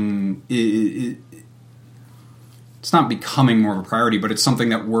becoming... It's not becoming more of a priority, but it's something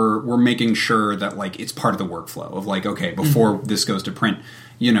that we're making sure that, like, it's part of the workflow of, like, okay, before this goes to print...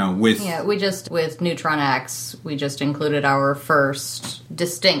 You know, with Neutron X, we just included our first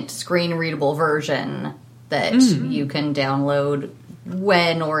distinct screen-readable version that you can download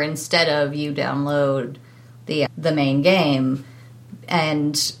when or instead of you download the main game.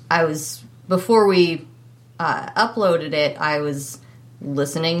 And before we uploaded it, I was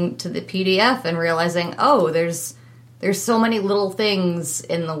listening to the PDF and realizing, oh, there's so many little things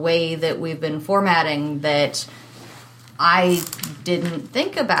in the way that we've been formatting that I didn't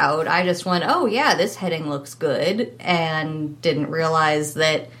think about. I just went, oh yeah, this heading looks good, and didn't realize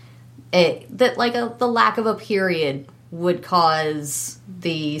that the lack of a period would cause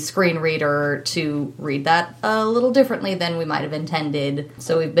the screen reader to read that a little differently than we might have intended.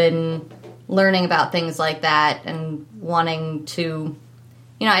 So we've been learning about things like that and wanting to,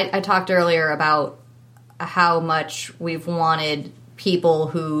 you know, I talked earlier about how much we've wanted people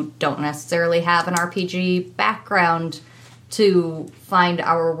who don't necessarily have an RPG background to find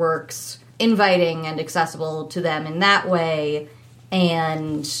our works inviting and accessible to them in that way.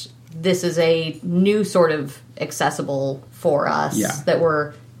 And this is a new sort of accessible for us that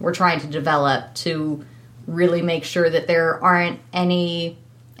we're trying to develop to really make sure that there aren't any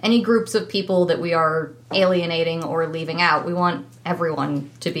groups of people that we are alienating or leaving out. We want everyone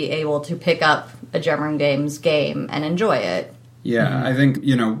to be able to pick up a Gemrum Games game and enjoy it. Yeah, I think,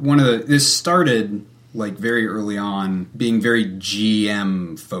 you know, this started... like very early on, being very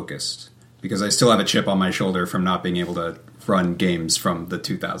GM focused, because I still have a chip on my shoulder from not being able to run games from the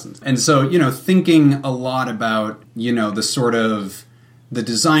 2000s. And so, you know, thinking a lot about, you know, the sort of the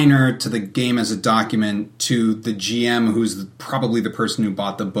designer to the game as a document to the GM, who's probably the person who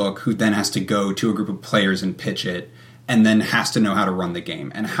bought the book, who then has to go to a group of players and pitch it, and then has to know how to run the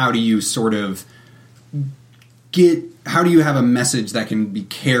game. And how do you sort of how do you have a message that can be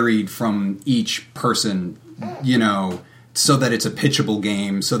carried from each person, you know, so that it's a pitchable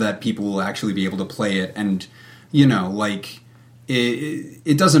game, so that people will actually be able to play it. And, you know, like,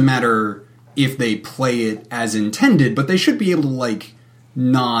 it doesn't matter if they play it as intended, but they should be able to, like,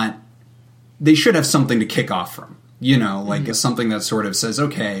 they should have something to kick off from, you know, like something that sort of says,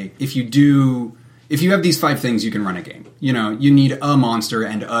 okay, if you have these 5 things, you can run a game. You know, you need a monster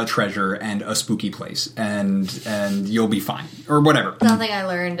and a treasure and a spooky place, and you'll be fine, or whatever. Something I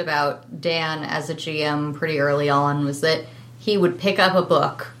learned about Dan as a GM pretty early on was that he would pick up a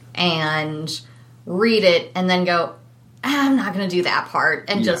book and read it and then go, I'm not going to do that part,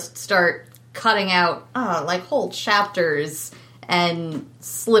 and just start cutting out like whole chapters and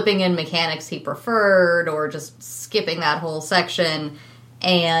slipping in mechanics he preferred, or just skipping that whole section.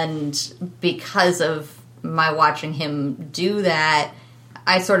 And because of my watching him do that,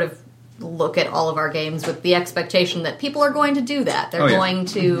 I sort of look at all of our games with the expectation that people are going to do that. They're going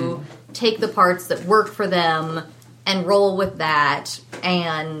to take the parts that work for them and roll with that,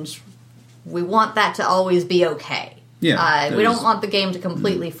 and we want that to always be okay. Yeah, we don't want the game to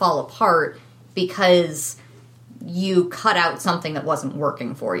completely fall apart because you cut out something that wasn't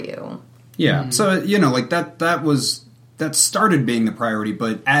working for you. Yeah, so, you know, like that started being the priority,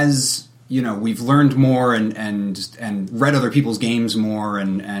 but as, you know, we've learned more and read other people's games more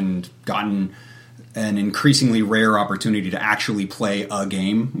and gotten an increasingly rare opportunity to actually play a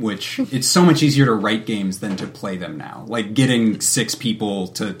game, which it's so much easier to write games than to play them now. Like, getting 6 people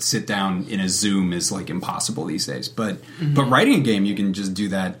to sit down in a Zoom is, like, impossible these days. But writing a game, you can just do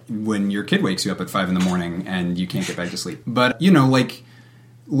that when your kid wakes you up at 5 a.m. and you can't get back to sleep. But, you know, like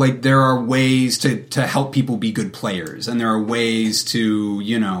there are ways to help people be good players, and there are ways to,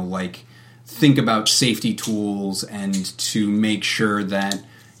 you know, like, think about safety tools and to make sure that,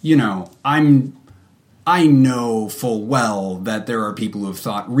 you know, I know full well that there are people who have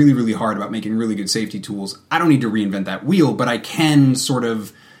thought really, really hard about making really good safety tools. I don't need to reinvent that wheel, but I can sort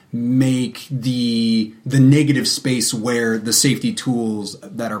of make the negative space where the safety tools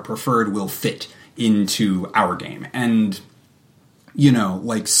that are preferred will fit into our game. And, you know,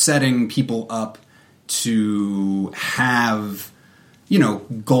 like, setting people up to have, you know,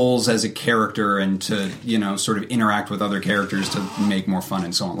 goals as a character and to, you know, sort of interact with other characters to make more fun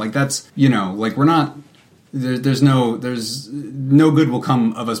and so on. Like, that's, you know, like, we're not... There's no good will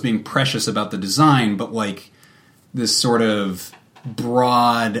come of us being precious about the design, but, like, this sort of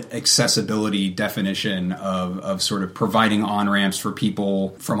broad accessibility definition of sort of providing on-ramps for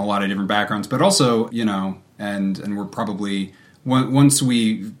people from a lot of different backgrounds, but also, you know, and we're probably, once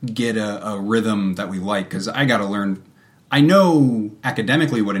we get a rhythm that we like, because I got to learn... I know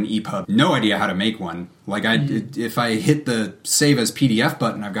academically what an EPUB, no idea how to make one. Like, if I hit the save as PDF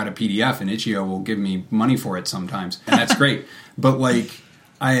button, I've got a PDF, and Itch.io will give me money for it sometimes, and that's great. But, like,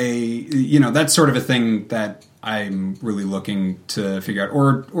 you know, that's sort of a thing that I'm really looking to figure out,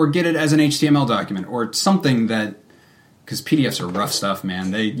 or get it as an HTML document, or something that, because PDFs are rough stuff,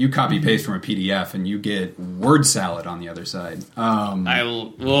 man. You copy paste from a PDF and you get word salad on the other side. Tell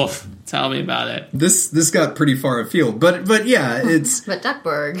me about it. This got pretty far afield, but yeah, it's... But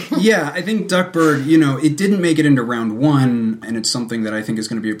Duckburg. Yeah, I think Duckburg, you know, it didn't make it into round 1, and it's something that I think is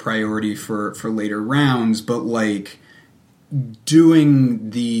going to be a priority for later rounds, but, like,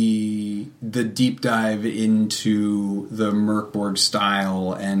 doing the deep dive into the Merkborg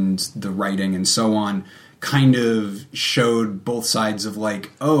style and the writing and so on kind of showed both sides of,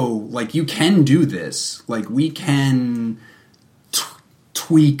 like, oh, like, you can do this. Like, we can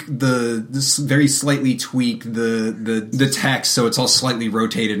tweak very slightly tweak the text so it's all slightly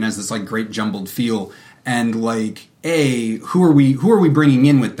rotated and has this, like, great jumbled feel. And, like, who are we bringing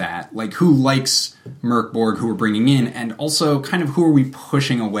in with that? Like, who likes Merkborg, who we're bringing in, and also kind of who are we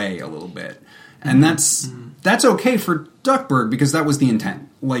pushing away a little bit? And that's okay for Duckburg, because that was the intent.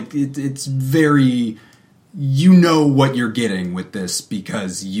 Like, it's very... You know what you're getting with this,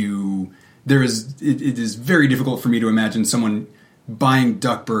 because it is very difficult for me to imagine someone buying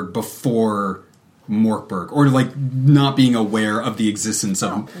Duckburg before Morkburg, or, like, not being aware of the existence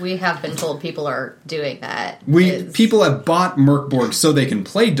of... We have been told people are doing that. People have bought Merkborg so they can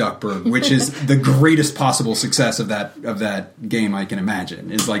play Duckburg, which is the greatest possible success of that game I can imagine.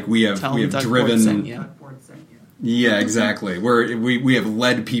 Is, like, we have driven... Yeah, exactly. We have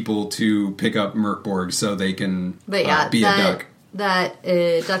led people to pick up Merkborg so they can be a duck.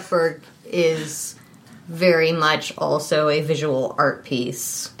 Duckburg is very much also a visual art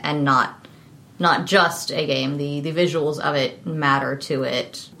piece and not just a game. The visuals of it matter to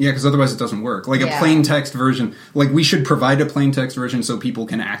it. Yeah, because otherwise it doesn't work. Like a plain text version, like we should provide a plain text version so people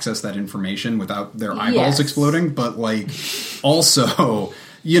can access that information without their eyeballs exploding, but like also,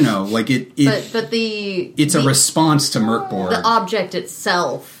 you know, like it's a response to Merkborg. The object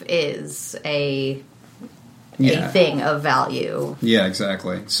itself is a thing of value. Yeah,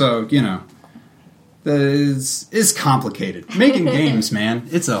 exactly. So, you know, it's complicated. Making games, man,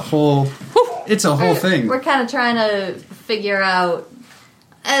 it's a whole thing. We're kind of trying to figure out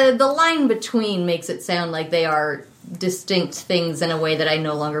the line between makes it sound like they are distinct things in a way that I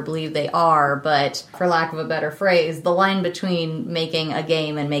no longer believe they are, but for lack of a better phrase, the line between making a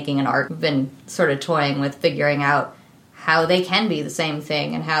game and making an art, I've been sort of toying with figuring out how they can be the same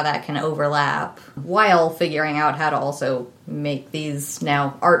thing and how that can overlap, while figuring out how to also make these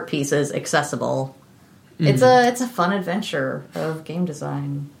now art pieces accessible. Mm-hmm. It's a fun adventure of game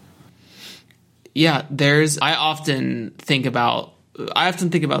design. Yeah, I often think about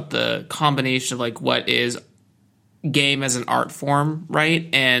the combination of like what is game as an art form, right?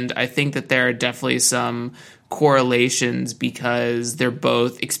 And I think that there are definitely some correlations because they're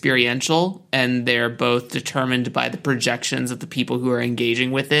both experiential and they're both determined by the projections of the people who are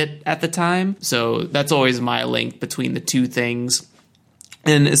engaging with it at the time. So that's always my link between the two things.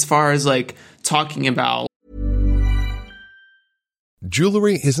 And as far as like talking about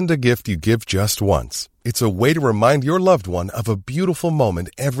jewelry isn't a gift you give just once. It's a way to remind your loved one of a beautiful moment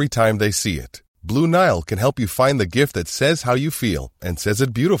every time they see it. Blue Nile can help you find the gift that says how you feel and says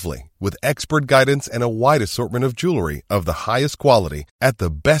it beautifully, with expert guidance and a wide assortment of jewelry of the highest quality at the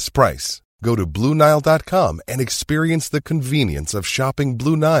best price. Go to BlueNile.com and experience the convenience of shopping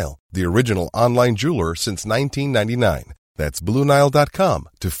Blue Nile, the original online jeweler since 1999. That's BlueNile.com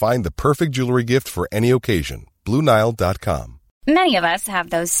to find the perfect jewelry gift for any occasion. BlueNile.com. Many of us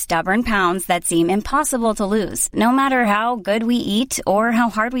have those stubborn pounds that seem impossible to lose, no matter how good we eat or how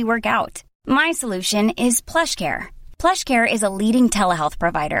hard we work out. My solution is PlushCare. PlushCare is a leading telehealth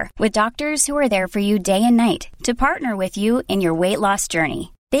provider with doctors who are there for you day and night to partner with you in your weight loss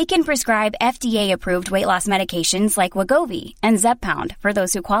journey. They can prescribe FDA-approved weight loss medications like Wegovy and Zepbound for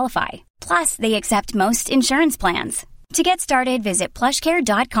those who qualify. Plus, they accept most insurance plans. To get started, visit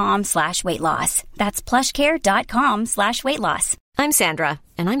plushcare.com/weightloss. That's plushcare.com/weightloss. I'm Sandra,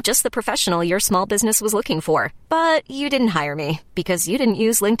 and I'm just the professional your small business was looking for. But you didn't hire me because you didn't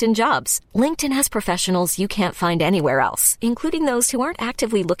use LinkedIn Jobs. LinkedIn has professionals you can't find anywhere else, including those who aren't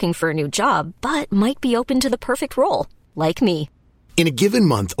actively looking for a new job, but might be open to the perfect role, like me. In a given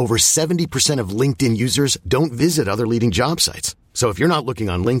month, over 70% of LinkedIn users don't visit other leading job sites. So if you're not looking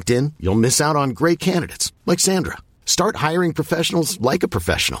on LinkedIn, you'll miss out on great candidates, like Sandra. Start hiring professionals like a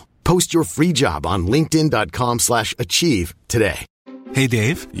professional. Post your free job on linkedin.com/achieve today. Hey,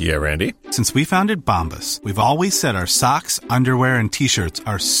 Dave. Yeah, Randy. Since we founded Bombas, we've always said our socks, underwear, and T-shirts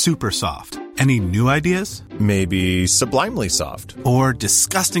are super soft. Any new ideas? Maybe sublimely soft. Or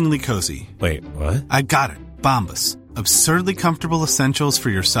disgustingly cozy. Wait, what? I got it. Bombas. Absurdly comfortable essentials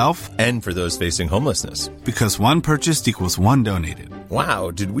for yourself. And for those facing homelessness. Because one purchased equals one donated. Wow,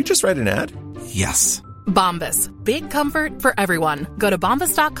 did we just write an ad? Yes. Bombas. Big comfort for everyone. Go to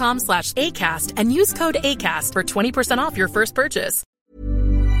bombas.com/ACAST and use code ACAST for 20% off your first purchase.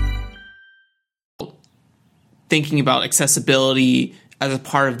 Thinking about accessibility as a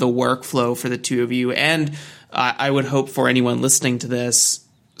part of the workflow for the two of you, and I would hope for anyone listening to this,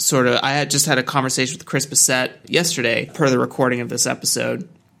 I had just had a conversation with Chris Bissett yesterday, per the recording of this episode,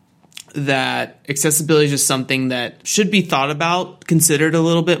 that accessibility is just something that should be thought about, considered a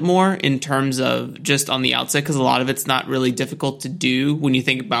little bit more in terms of just on the outset, because a lot of it's not really difficult to do when you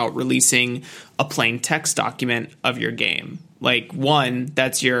think about releasing a plain text document of your game. Like, one,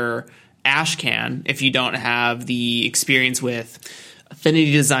 that's your ash can if you don't have the experience with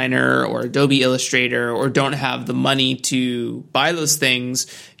Affinity Designer or Adobe Illustrator, or don't have the money to buy those things.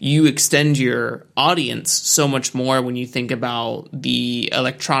 You extend your audience so much more when you think about the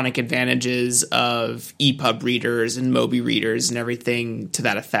electronic advantages of EPUB readers and Mobi readers and everything to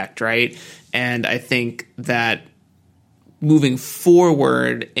that effect, right? And I think that moving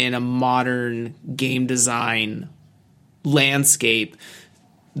forward in a modern game design landscape,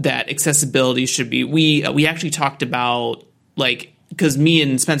 that accessibility should be, we actually talked about, like, because me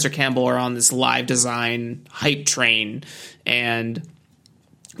and Spencer Campbell are on this live design hype train, and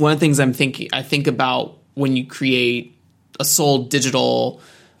one of the things I think about when you create a sold digital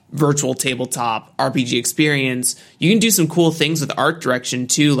virtual tabletop RPG experience, you can do some cool things with art direction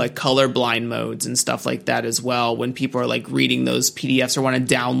too, like colorblind modes and stuff like that as well, when people are like reading those PDFs or want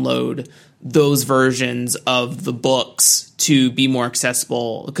to download those versions of the books to be more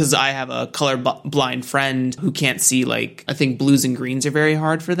accessible. Because I have a colorblind friend who can't see, like, I think blues and greens are very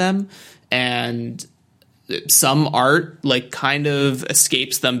hard for them, and some art like kind of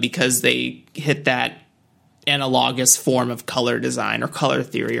escapes them because they hit that analogous form of color design or color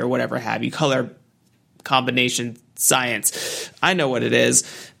theory or whatever have you, color combination science. I know what it is.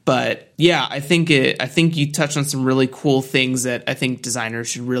 But yeah, I think you touched on some really cool things that I think designers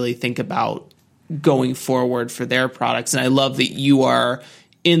should really think about going forward for their products. And I love that you are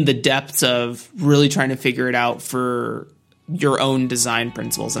in the depths of really trying to figure it out for your own design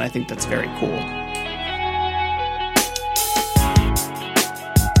principles. And I think that's very cool.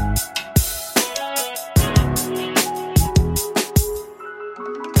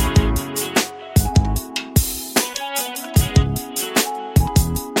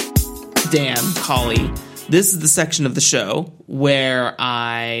 Dan, Holly, this is the section of the show where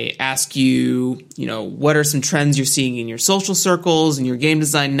I ask you, what are some trends you're seeing in your social circles and your game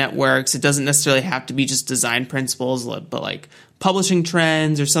design networks? It doesn't necessarily have to be just design principles, but like publishing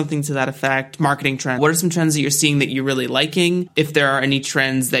trends or something to that effect, marketing trends. What are some trends that you're seeing that you're really liking? If there are any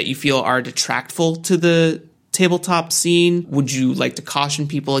trends that you feel are detractful to the tabletop scene, would you like to caution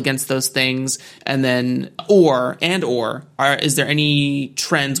people against those things? And then, is there any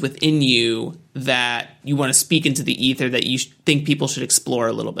trends within you that you want to speak into the ether that you think people should explore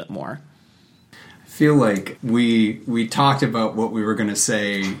a little bit more? I feel like we talked about what we were going to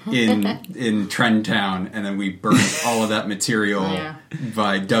say in Trend Town, and then we burned all of that material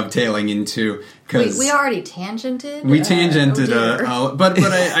by dovetailing into... We already tangented? We tangented, but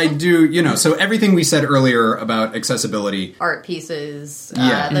I do, so everything we said earlier about accessibility... Art pieces.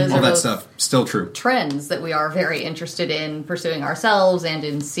 Those all that stuff, still true. Trends that we are very interested in pursuing ourselves and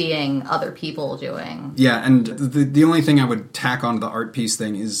in seeing other people doing. Yeah, and the only thing I would tack on the art piece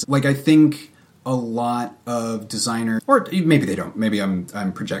thing is, like, I think... a lot of designers, or maybe they don't, maybe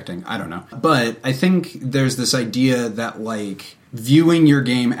I'm projecting, I don't know. But I think there's this idea that, like, viewing your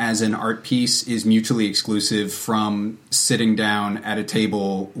game as an art piece is mutually exclusive from sitting down at a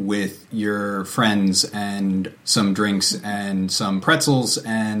table with your friends and some drinks and some pretzels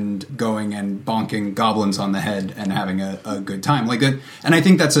and going and bonking goblins on the head and having a good time. Like that, and I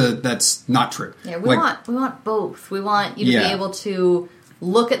think that's not true. Yeah, we want both. We want you to be able to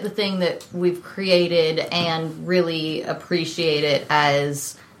look at the thing that we've created and really appreciate it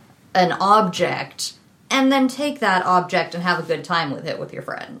as an object, and then take that object and have a good time with it with your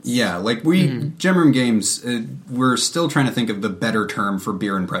friends. Yeah, like Gemroom Games, we're still trying to think of the better term for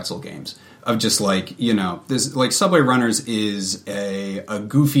beer and pretzel games. Of just like, this, like Subway Runners is a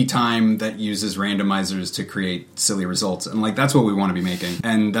goofy time that uses randomizers to create silly results. And like, that's what we want to be making.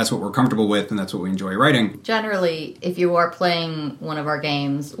 And that's what we're comfortable with, and that's what we enjoy writing. Generally, if you are playing one of our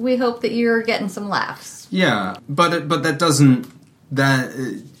games, we hope that you're getting some laughs. Yeah, but that doesn't...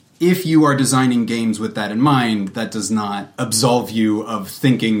 If you are designing games with that in mind, that does not absolve you of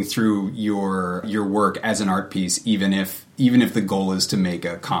thinking through your work as an art piece, even if the goal is to make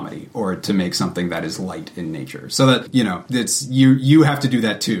a comedy or to make something that is light in nature. So that, it's you have to do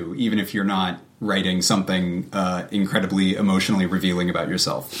that too, even if you're not writing something incredibly emotionally revealing about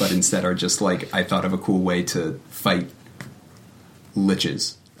yourself, but instead are just like, I thought of a cool way to fight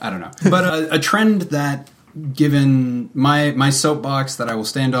liches. I don't know. But a trend that, given my soapbox that I will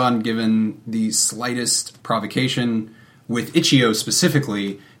stand on, given the slightest provocation with Itch.io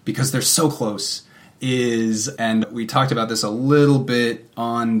specifically, because they're so close, is, and we talked about this a little bit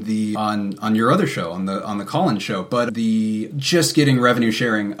on your other show, on the Colin show, but the just getting revenue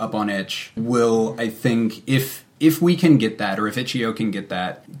sharing up on Itch will, I think, if we can get that, or if Itch.io can get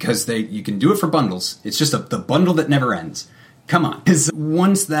that, because you can do it for bundles. It's just the bundle that never ends. Come on. Because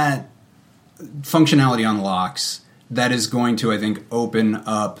once that functionality unlocks, that is going to, I think, open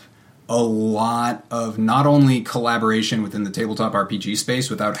up a lot of not only collaboration within the tabletop RPG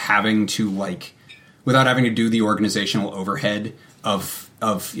space without having to do the organizational overhead of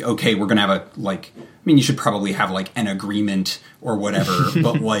okay, we're gonna have you should probably have an agreement or whatever,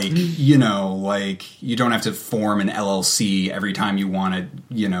 but you don't have to form an LLC every time you want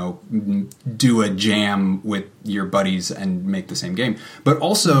to do a jam with your buddies and make the same game. But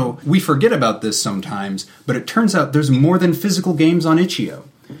also, we forget about this sometimes, but it turns out there's more than physical games on Itch.io.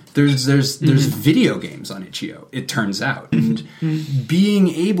 There's video games on Itch.io, it turns out. And being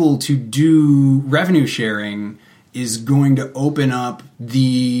able to do revenue sharing is going to open up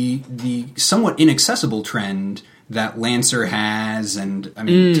the somewhat inaccessible trend that Lancer has, and I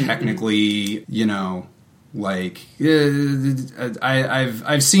mean, technically, you know, like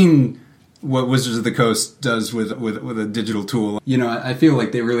I've seen what Wizards of the Coast does with a digital tool. You know, I feel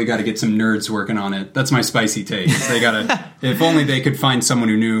like they really got to get some nerds working on it. That's my spicy take. They gotta, if only they could find someone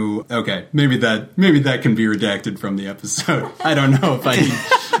who knew. Okay, maybe that can be redacted from the episode. I don't know if I need.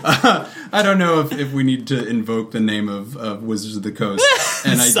 I don't know if we need to invoke the name of Wizards of the Coast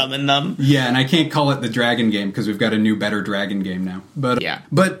and summon them. Yeah, and I can't call it the Dragon game because we've got a new, better Dragon game now. But yeah,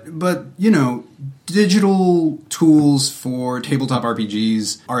 but you know, digital tools for tabletop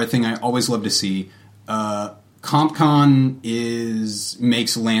RPGs are a thing I always love to see. CompCon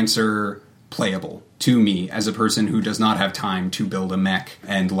makes Lancer playable to me as a person who does not have time to build a mech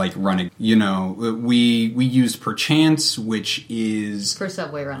and like run it. You know, we used Perchance, which is for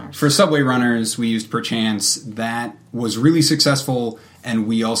Subway Runners. For Subway Runners, we used Perchance. That was really successful, and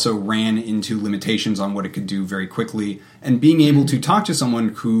we also ran into limitations on what it could do very quickly. And being able to talk to someone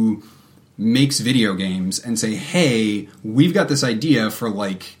who makes video games and say, hey, we've got this idea for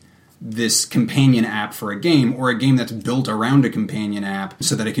like this companion app for a game, or a game that's built around a companion app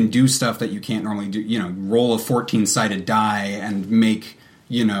so that it can do stuff that you can't normally do, you know, roll a 14-sided die and make,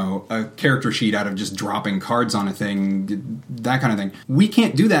 you know, a character sheet out of just dropping cards on a thing, that kind of thing. We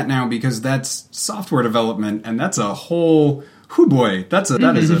can't do that now because that's software development, and that's a whole, hoo boy, that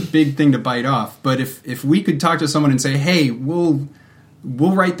is a big thing to bite off. But if we could talk to someone and say, hey, we'll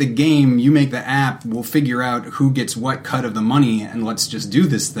write the game, you make the app, we'll figure out who gets what cut of the money, and let's just do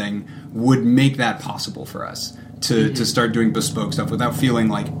this thing, would make that possible for us to start doing bespoke stuff without feeling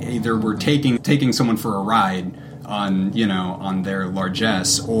like either we're taking someone for a ride on, you know, on their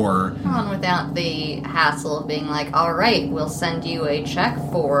largesse, or without the hassle of being like, all right, we'll send you a check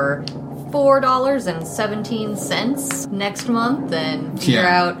for $4.17 next month and figure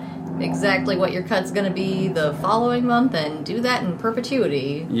out exactly what your cut's going to be the following month and do that in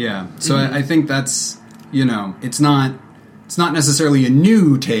perpetuity. Yeah. So I think that's, you know, it's not necessarily a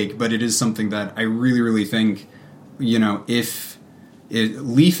new take, but it is something that I really, really think, you know, Leaf,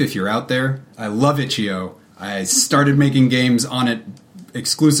 if you're out there, I love Itch.io. I started making games on it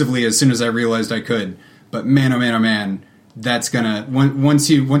exclusively as soon as I realized I could. But man, oh man, oh man, that's gonna,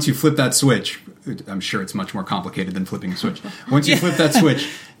 once you flip that switch, I'm sure it's much more complicated than flipping a switch. Once you flip that switch,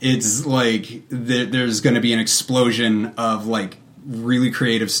 it's like there's going to be an explosion of like really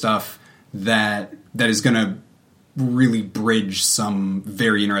creative stuff that is going to really bridge some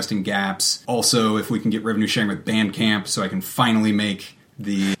very interesting gaps. Also, if we can get revenue sharing with Bandcamp, so I can finally make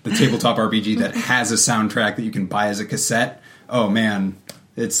the tabletop RPG that has a soundtrack that you can buy as a cassette. Oh man,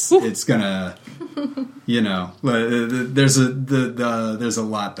 it's gonna. You know, there's a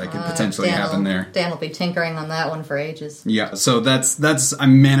lot that could potentially happen there. Dan will be tinkering on that one for ages. Yeah, so that's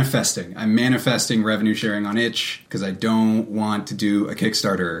I'm manifesting revenue sharing on Itch because I don't want to do a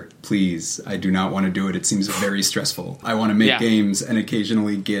Kickstarter. Please, I do not want to do it. It seems very stressful. I want to make games and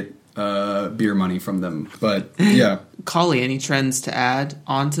occasionally get beer money from them. But yeah, Kali, any trends to add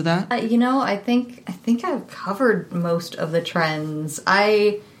onto that? You know, I think I've covered most of the trends.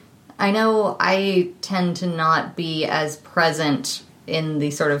 I know I tend to not be as present in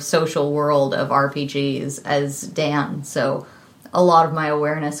the sort of social world of RPGs as Dan, so a lot of my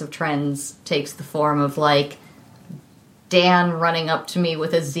awareness of trends takes the form of, like, Dan running up to me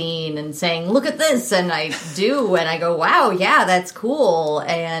with a zine and saying, look at this, and I do, and I go, wow, yeah, that's cool,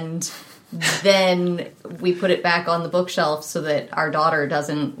 and then we put it back on the bookshelf so that our daughter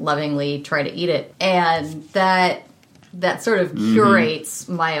doesn't lovingly try to eat it, and that sort of curates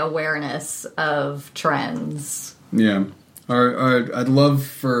my awareness of trends. Yeah. I'd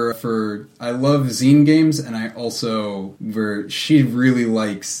love I love zine games, and I also, she really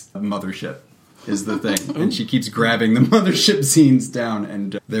likes Mothership is the thing. And she keeps grabbing the Mothership zines down,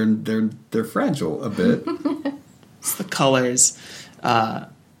 and they're fragile a bit. It's the colors.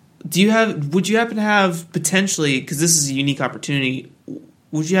 Would you happen to have potentially, because this is a unique opportunity,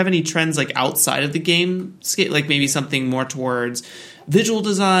 would you have any trends like outside of the game scale, like maybe something more towards visual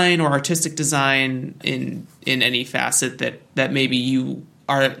design or artistic design in any facet that maybe you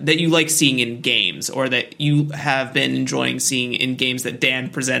like seeing in games, or that you have been enjoying seeing in games that Dan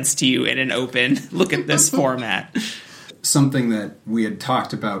presents to you in an open look at this format? Something that we had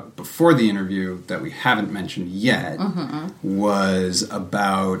talked about before the interview that we haven't mentioned yet was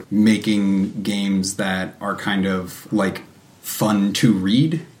about making games that are kind of like fun to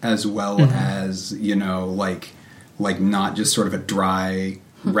read, as well as, you know, like not just sort of a dry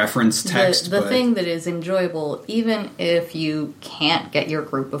reference text. The thing that is enjoyable, even if you can't get your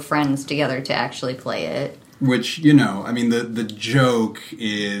group of friends together to actually play it. Which, you know, I mean, the joke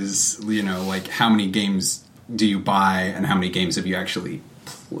is, you know, like, how many games do you buy and how many games have you actually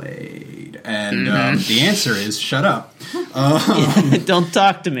played? And the answer is shut up. Don't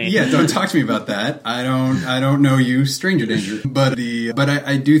talk to me. Yeah, don't talk to me about that. I don't know you, stranger danger. But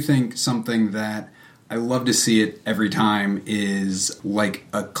I do think something that I love to see it every time is like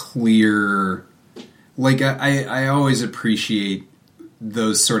a clear, like I always appreciate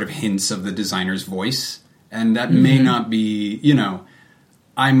those sort of hints of the designer's voice, and that may not be, you know,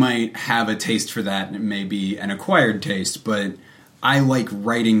 I might have a taste for that and it may be an acquired taste, but I like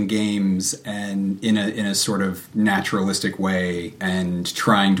writing games and in a sort of naturalistic way and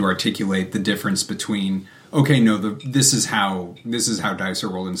trying to articulate the difference between, okay, no, this is how dice are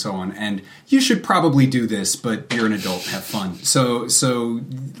rolled and so on, and you should probably do this, but you're an adult, have fun. So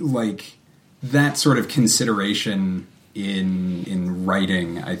like that sort of consideration in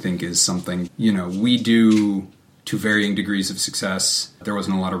writing, I think, is something, you know, we do to varying degrees of success. There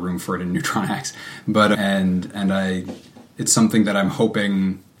wasn't a lot of room for it in Neutron Axe, but it's something that I'm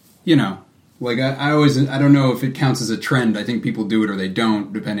hoping, you know, like I don't know if it counts as a trend. I think people do it or they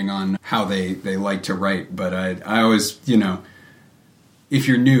don't, depending on how they like to write. But I always, you know, if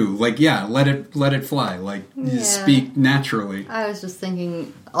you're new, like, yeah, let it fly, like, speak naturally. I was just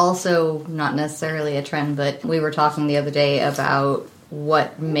thinking, also not necessarily a trend, but we were talking the other day about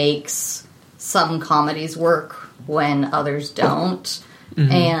what makes some comedies work when others don't.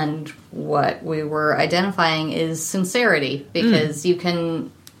 And what we were identifying is sincerity, because you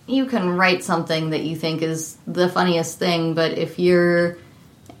can write something that you think is the funniest thing, but if you're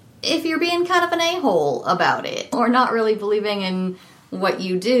being kind of an a-hole about it or not really believing in what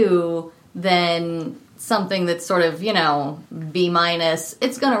you do, then something that's sort of, you know, B-,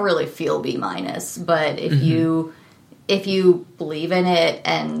 it's going to really feel B-. But if you believe in it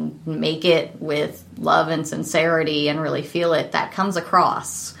and make it with love and sincerity and really feel it, that comes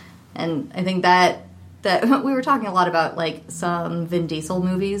across. And I think that we were talking a lot about, like, some Vin Diesel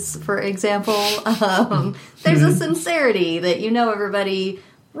movies, for example. There's a sincerity that, you know, everybody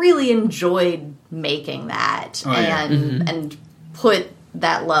really enjoyed making that and put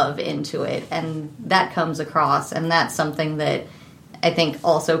that love into it. And that comes across, and that's something that I think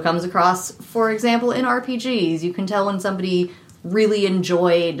also comes across, for example, in RPGs. You can tell when somebody really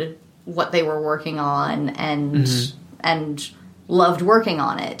enjoyed what they were working on and loved working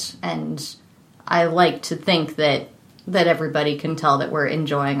on it. And I like to think that everybody can tell that we're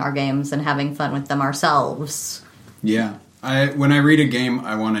enjoying our games and having fun with them ourselves. Yeah. When I read a game,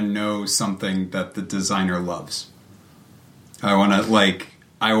 I want to know something that the designer loves. I want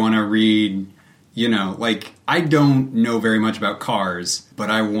to read, you know, like, I don't know very much about cars, but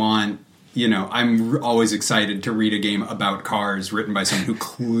I want, you know, I'm always excited to read a game about cars written by someone who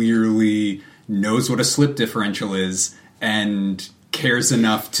clearly knows what a slip differential is and cares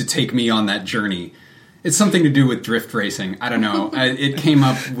enough to take me on that journey. It's something to do with drift racing. I don't know. It came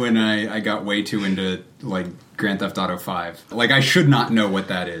up when I got way too into, like, Grand Theft Auto 5. Like, I should not know what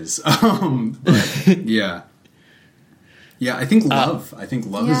that is. But, yeah. Yeah, I think love.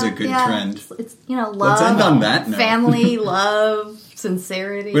 Is a good trend. It's, you know, love. Let's end on that note. Family, love,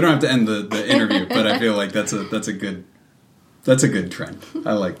 sincerity. We don't have to end the interview, but I feel like that's a good trend.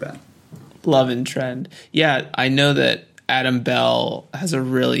 I like that. Love and trend. Yeah, I know that Adam Bell has a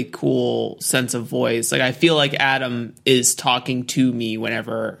really cool sense of voice. Like, I feel like Adam is talking to me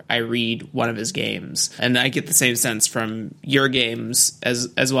whenever I read one of his games. And I get the same sense from your games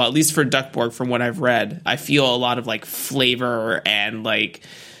as well, at least for Duckborg, from what I've read. I feel a lot of, like, flavor, and, like,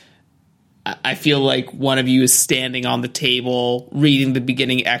 I feel like one of you is standing on the table reading the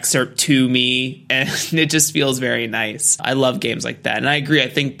beginning excerpt to me, and it just feels very nice. I love games like that. And I agree. I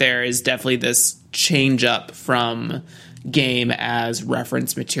think there is definitely this change up from game as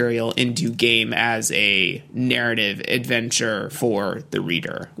reference material into game as a narrative adventure for the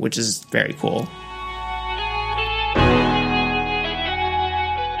reader, which is very cool.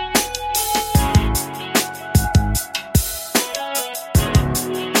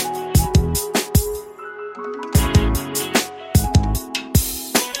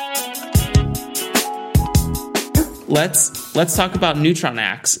 Let's talk about Neutron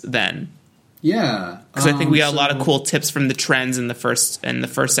Axe then. Yeah, because I think we got a lot of cool tips from the trends in the first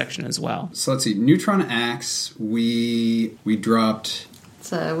section as well. So let's see, Neutron Axe, we dropped.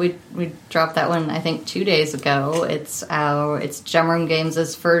 So we dropped that one, I think, 2 days ago. It's Gemroom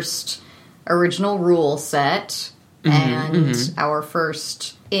Games' first original rule set, and our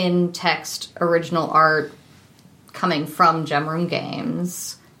first in-text original art coming from Gemroom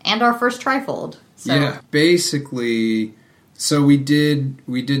Games, and our first trifold. So. Yeah, basically. So we did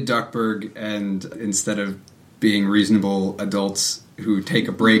Duckburg, and instead of being reasonable adults who take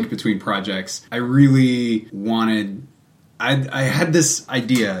a break between projects. I really wanted... I had this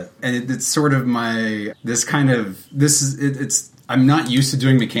idea, and it's sort of I'm not used to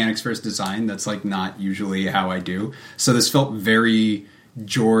doing mechanics first design. That's like not usually how I do. So this felt very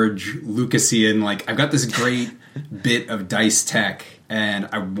George Lucasian. Like, I've got this great bit of dice tech,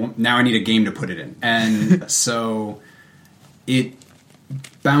 and now I need a game to put it in. And so it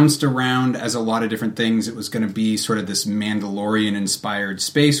bounced around as a lot of different things. It was going to be sort of this Mandalorian-inspired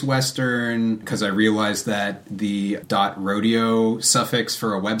space western, because I realized that the .rodeo suffix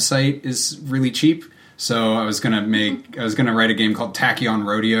for a website is really cheap. So I was going to write a game called Tachyon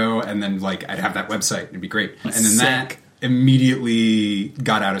Rodeo, and then like I'd have that website. It'd be great. And then that immediately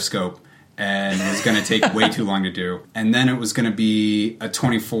got out of scope and was going to take way too long to do. And then it was going to be a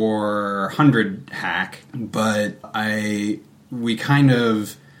 2400 hack, but we kind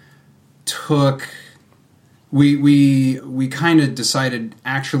of took... We kind of decided,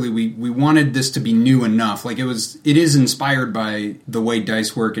 actually, we wanted this to be new enough. Like, it is inspired by the way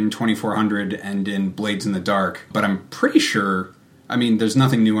dice work in 2400 and in Blades in the Dark, but I'm pretty sure, I mean, there's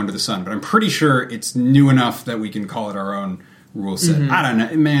nothing new under the sun, but I'm pretty sure it's new enough that we can call it our own rule set. Mm-hmm. I don't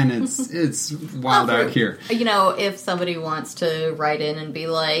know, man, it's wild out here. You know, if somebody wants to write in and be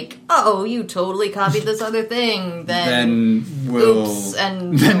like, oh, you totally copied this other thing, then oops.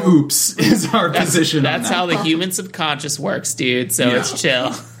 And then oops is our position. That's how the human subconscious works, dude, so it's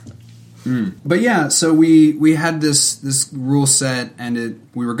chill. But yeah, so we had this rule set, and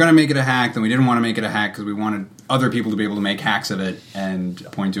we were going to make it a hack, then we didn't want to make it a hack because we wanted other people to be able to make hacks of it and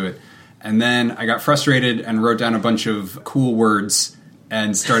point to it. And then I got frustrated and wrote down a bunch of cool words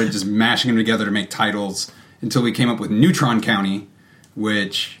and started just mashing them together to make titles until we came up with Neutron County,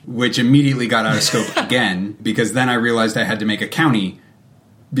 which immediately got out of scope again, because then I realized I had to make a county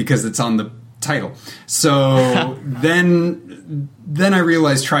because it's on the title. So then I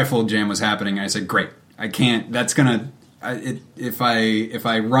realized Trifold Jam was happening, and I said, great, I can't, that's gonna... if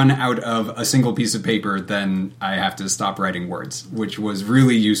I run out of a single piece of paper, then I have to stop writing words, which was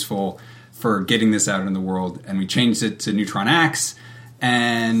really useful for getting this out in the world. And we changed it to Neutron Axe,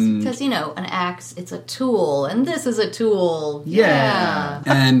 and because an axe, it's a tool, and this is a tool. Yeah.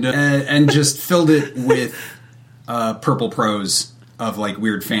 And just filled it with purple prose of like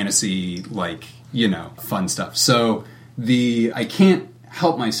weird fantasy, like fun stuff. So I can't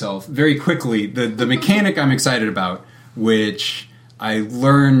help myself very quickly. The mechanic I'm excited about, which I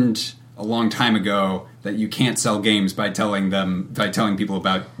learned a long time ago, that you can't sell games by telling people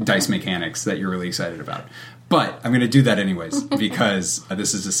about dice mechanics that you're really excited about. But I'm going to do that anyways, because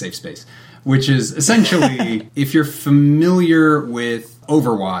this is a safe space. Which is essentially, if you're familiar with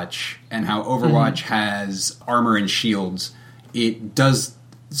Overwatch and how Overwatch has armor and shields, it does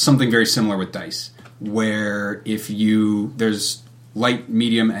something very similar with dice, where there's light,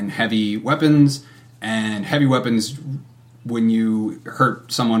 medium, and heavy weapons, and heavy weapons, when you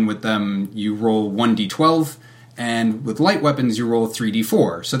hurt someone with them, you roll 1d12, and with light weapons, you roll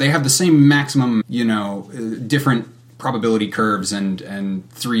 3d4. So they have the same maximum, different probability curves and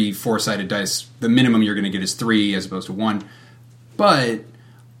 3 4-sided dice. The minimum you're going to get is 3 as opposed to 1. But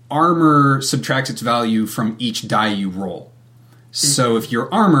armor subtracts its value from each die you roll. So if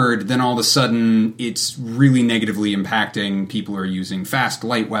you're armored, then all of a sudden it's really negatively impacting people who are using fast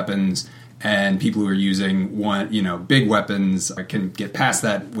light weapons, and people who are using big weapons can get past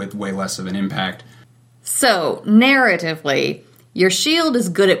that with way less of an impact. So, narratively, your shield is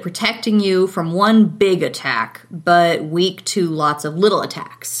good at protecting you from one big attack, but weak to lots of little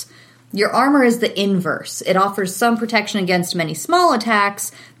attacks. Your armor is the inverse. It offers some protection against many small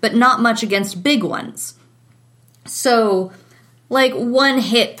attacks, but not much against big ones. So, like, one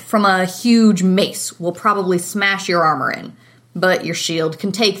hit from a huge mace will probably smash your armor in, but your shield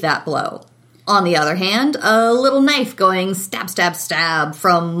can take that blow. On the other hand, a little knife going stab, stab, stab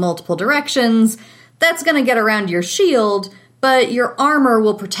from multiple directions, that's going to get around your shield, but your armor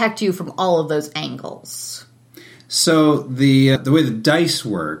will protect you from all of those angles. So the way the dice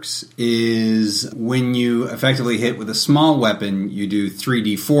works is when you effectively hit with a small weapon, you do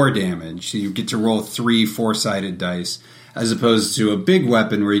 3d4 damage. So you get to roll 3 4-sided dice, as opposed to a big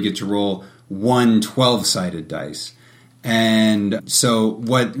weapon where you get to roll 1 12-sided dice. And so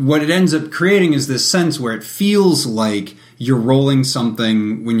what it ends up creating is this sense where it feels like you're rolling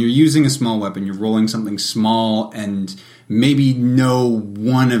something, when you're using a small weapon, you're rolling something small, and maybe no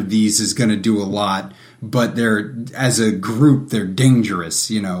one of these is going to do a lot, but as a group, they're dangerous,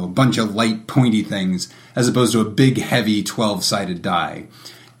 a bunch of light, pointy things, as opposed to a big, heavy 12-sided die.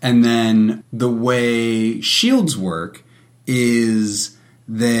 And then the way shields work is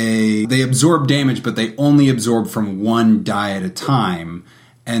they absorb damage, but they only absorb from one die at a time.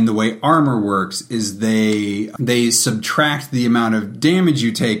 And the way armor works is they subtract the amount of damage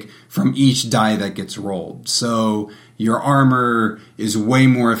you take from each die that gets rolled. So your armor is way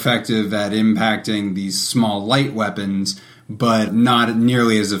more effective at impacting these small light weapons, but not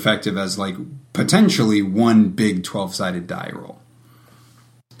nearly as effective as like potentially one big 12-sided die roll.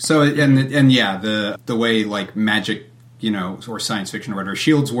 So and yeah, the way like magic, or science fiction or whatever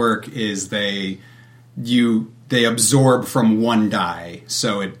shields work is they absorb from one die.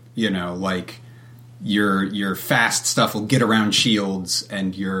 So it, like your fast stuff will get around shields,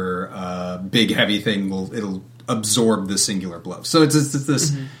 and your big heavy thing it'll absorb the singular blow. So it's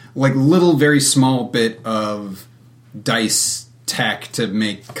this like little very small bit of dice tech to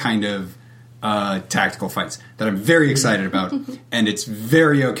make kind of tactical fights that I'm very excited about. And it's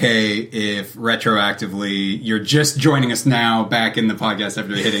very okay if retroactively you're just joining us now back in the podcast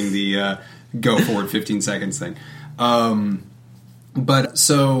after hitting the go forward 15 seconds thing. But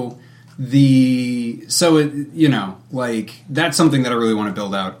so like that's something that I really want to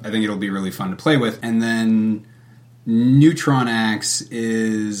build out. I think it'll be really fun to play with. And then Neutron Axe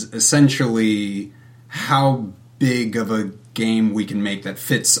is essentially how big of a game we can make that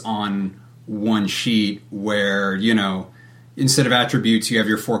fits on one sheet, where, instead of attributes, you have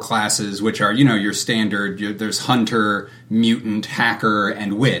your 4 classes, which are, your standard. There's Hunter, Mutant, Hacker,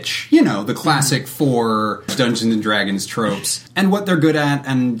 and Witch. The classic 4 Dungeons and Dragons tropes. And what they're good at,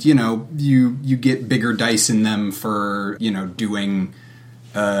 and, you get bigger dice in them for, doing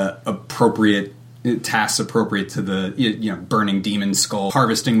appropriate tasks appropriate to the, burning demon skull,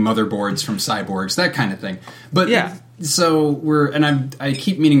 harvesting motherboards from cyborgs, that kind of thing. But yeah. So I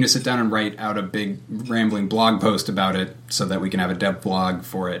keep meaning to sit down and write out a big rambling blog post about it so that we can have a dev blog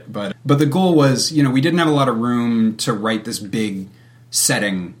for it. But the goal was, we didn't have a lot of room to write this big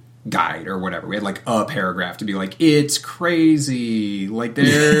setting guide or whatever. We had like a paragraph to be like, it's crazy. Like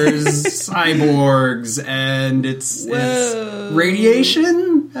there's cyborgs and it's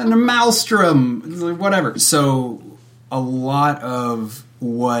radiation and a maelstrom, whatever. So a lot of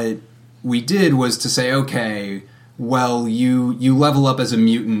what we did was to say, okay, well, you level up as a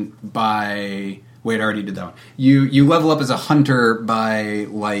mutant by... Wait, I already did that one. You level up as a hunter by,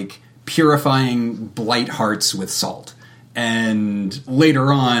 like, purifying blight hearts with salt. And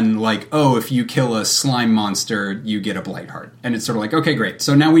later on, like, oh, if you kill a slime monster, you get a blight heart. And it's sort of like, okay, great.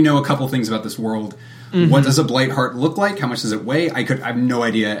 So now we know a couple things about this world. Mm-hmm. What does a blight heart look like? How much does it weigh? I have no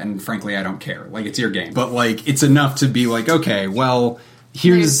idea, and frankly, I don't care. Like, it's your game. But, like, it's enough to be like, okay, well...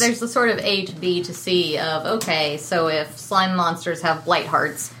 There's the sort of A to B to C of, okay, so if slime monsters have blight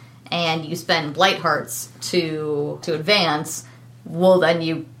hearts and you spend blight hearts to advance, well, then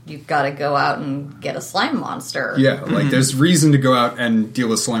you've got to go out and get a slime monster. Yeah, like there's reason to go out and deal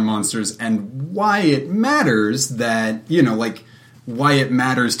with slime monsters, and why it matters that, like why it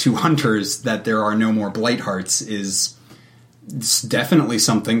matters to hunters that there are no more blight hearts is... It's definitely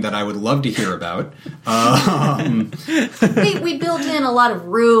something that I would love to hear about. We built in a lot of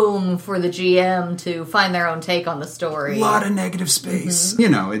room for the GM to find their own take on the story. A lot of negative space.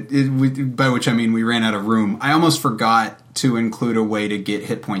 Mm-hmm. By which I mean we ran out of room. I almost forgot to include a way to get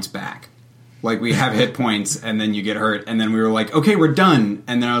hit points back. Like we have hit points and then you get hurt, and then we were like, okay, we're done.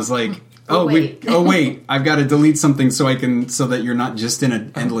 And then I was like... Oh wait! I've got to delete something so that you're not just in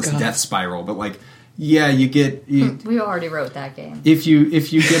an endless death spiral. But like, yeah, you get. We already wrote that game. If you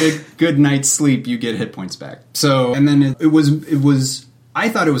get a good night's sleep, you get hit points back. So, and then it was. I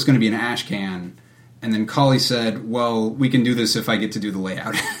thought it was going to be an ash can, and then Kali said, "Well, we can do this if I get to do the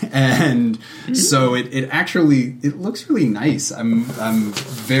layout." And so it actually looks really nice. I'm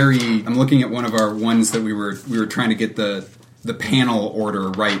looking at one of our ones that we were trying to get the panel order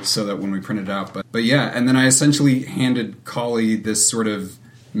right so that when we print it out. But yeah, and then I essentially handed Kali this sort of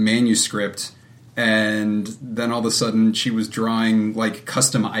manuscript, and then all of a sudden she was drawing like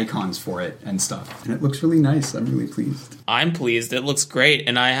custom icons for it and stuff. And it looks really nice. I'm really pleased. I'm pleased. It looks great,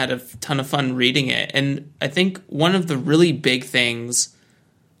 and I had a ton of fun reading it. And I think one of the really big things,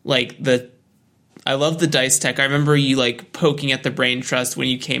 I love the dice tech. I remember you like poking at the brain trust when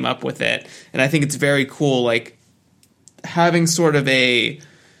you came up with it, and I think it's very cool, like having sort of a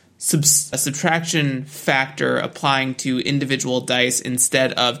subtraction factor applying to individual dice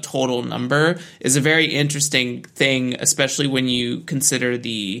instead of total number is a very interesting thing, especially when you consider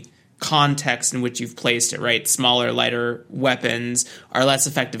the context in which you've placed it, right? Smaller, lighter weapons are less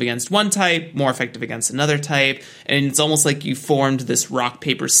effective against one type, more effective against another type, and it's almost like you formed this rock,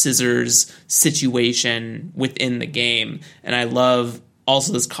 paper, scissors situation within the game, and I love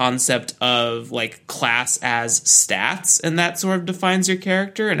also this concept of like class as stats, and that sort of defines your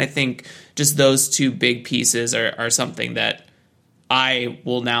character. And I think just those two big pieces are something that I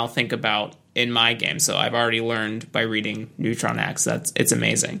will now think about in my game. So I've already learned by reading Neutron X. It's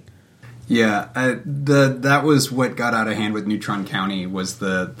amazing. Yeah, that was what got out of hand with Neutron County, was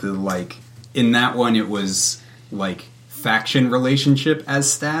the like, in that one it was like faction relationship as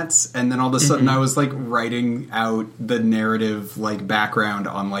stats, and then all of a sudden I was like writing out the narrative like background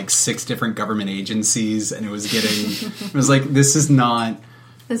on like 6 different government agencies, and it was like, this is not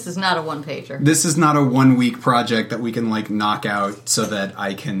a one-pager. This is not a 1-week project that we can like knock out so that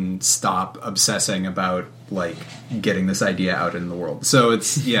I can stop obsessing about like getting this idea out in the world. So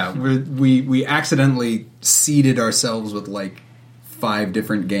it's, yeah, we accidentally seeded ourselves with like 5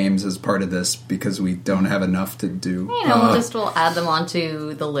 different games as part of this because we don't have enough to do. We'll add them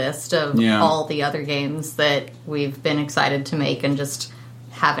onto the list of all the other games that we've been excited to make and just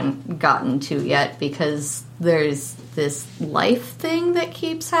haven't gotten to yet, because there's this life thing that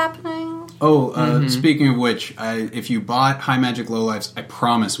keeps happening. Speaking of which, if you bought High Magic Low Lives, I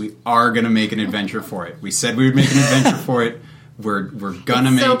promise we are going to make an adventure for it. We said we would make an adventure for it. We're going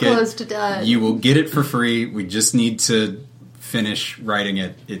to make it. So close to done. You will get it for free. We just need to finish writing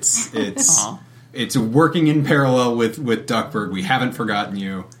it. It's working in parallel with Duckburg. We haven't forgotten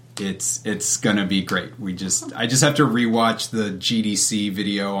you. It's gonna be great. I just have to rewatch the GDC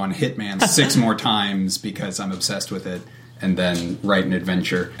video on Hitman 6 more times because I'm obsessed with it, and then write an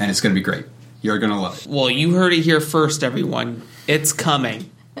adventure, and it's gonna be great. You're gonna love it. Well, you heard it here first, everyone. It's coming.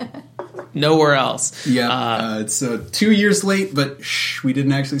 Nowhere else. Yeah, it's 2 years late, but we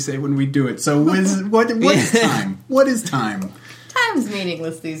didn't actually say when we do it. So what is time? What is time? Time's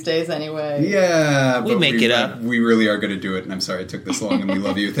meaningless these days anyway. Yeah, we make it up. We really are going to do it, and I'm sorry it took this long, and we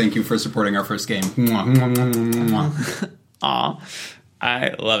love you. Thank you for supporting our first game. Aw,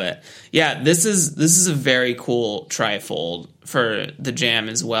 I love it. Yeah, this is a very cool trifold for the Jam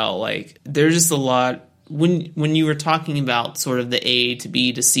as well. Like, there's just a lot. When you were talking about sort of the A to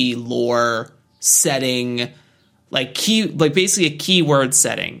B to C lore setting, like basically a keyword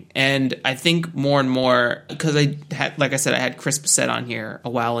setting, and I think more and more, because I had Chris Bissett on here a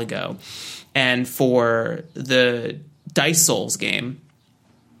while ago, and for the Dice Souls game,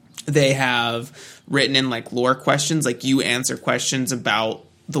 they have written in like lore questions, like you answer questions about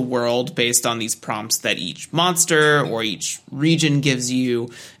the world based on these prompts that each monster or each region gives you,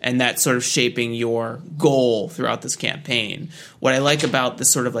 and that's sort of shaping your goal throughout this campaign. What I like about this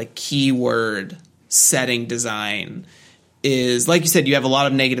sort of like keyword setting design is, like you said, you have a lot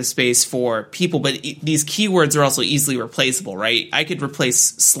of negative space for people, but these keywords are also easily replaceable, right? I could replace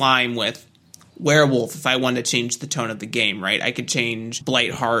slime with werewolf if I wanted to change the tone of the game, right? I could change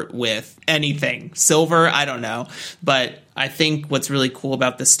Blightheart with anything. Silver, I don't know. But I think what's really cool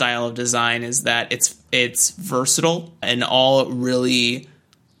about this style of design is that it's versatile, and all it really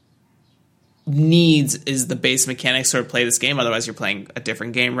needs is the base mechanics to sort of play this game. Otherwise, you're playing a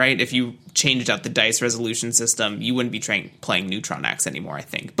different game, right? If you changed out the dice resolution system, you wouldn't be playing Neutron X anymore, I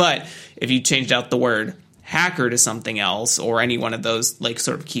think. But if you changed out the word hacker to something else, or any one of those like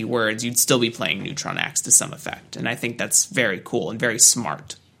sort of keywords, you'd still be playing Neutron X to some effect. And I think that's very cool and very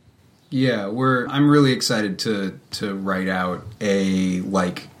smart. Yeah, I'm really excited to write out a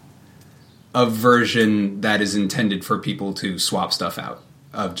version that is intended for people to swap stuff out.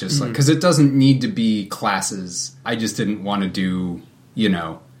 Of just like, because it doesn't need to be classes. I just didn't want to do,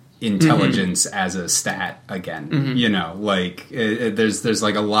 intelligence as a stat again. There's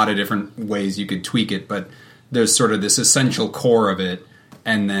like a lot of different ways you could tweak it, but there's sort of this essential core of it,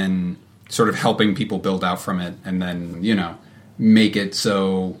 and then sort of helping people build out from it, and then make it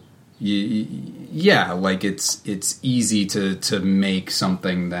so it's easy to make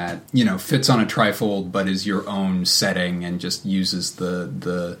something that fits on a trifold but is your own setting and just uses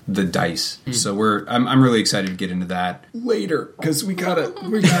the dice. So I'm really excited to get into that later, because we got a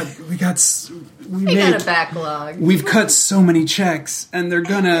backlog. We've cut so many checks, and they're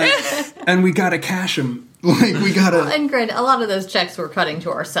gonna and we gotta cash them. Like, we gotta. And granted, a lot of those checks we're cutting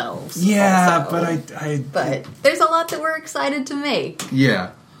to ourselves. Yeah, also. But there's a lot that we're excited to make.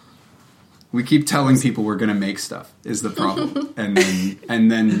 Yeah. We keep telling people we're going to make stuff is the problem. and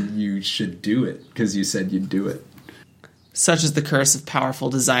then you should do it because you said you'd do it. Such is the curse of powerful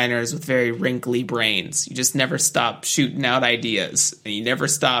designers with very wrinkly brains. You just never stop shooting out ideas, and you never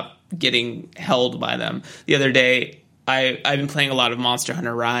stop getting held by them. The other day, I've been playing a lot of Monster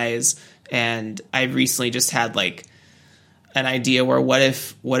Hunter Rise, and I recently just had like an idea where what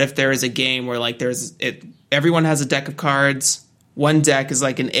if there is a game where like everyone has a deck of cards. One deck is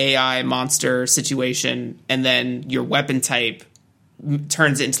like an AI monster situation, and then your weapon type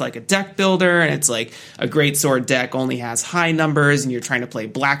turns it into like a deck builder, and it's like a great sword deck only has high numbers, and you're trying to play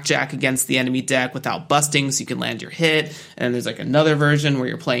blackjack against the enemy deck without busting, so you can land your hit. And then there's like another version where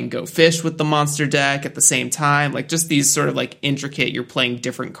you're playing Go Fish with the monster deck at the same time. Like just these sort of like intricate, you're playing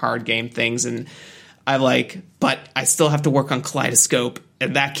different card game things, and but I still have to work on Kaleidoscope,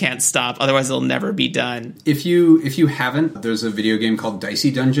 and that can't stop. Otherwise, it'll never be done. If you haven't, there's a video game called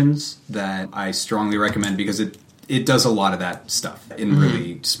Dicey Dungeons that I strongly recommend because it does a lot of that stuff in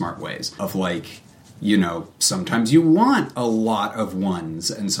really smart ways. Of like, you know, sometimes you want a lot of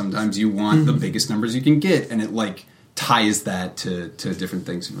ones, and sometimes you want the biggest numbers you can get, and it like ties that to different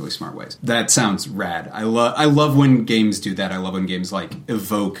things in really smart ways. That sounds rad. I love when games do that. I love when games like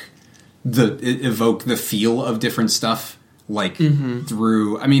evoke the feel of different stuff, like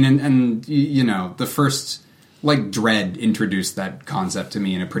through, I mean, and you know, the first, like, Dread introduced that concept to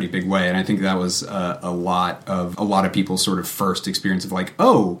me in a pretty big way, and I think that was a lot of people's sort of first experience of like,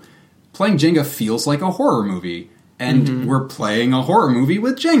 oh, playing Jenga feels like a horror movie, and we're playing a horror movie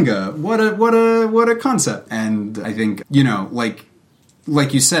with Jenga. What a concept. And I think, you know, like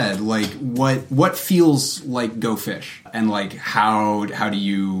you said, like what feels like Go Fish, and like how do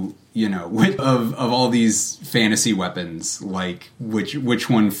you, you know, of all these fantasy weapons, like which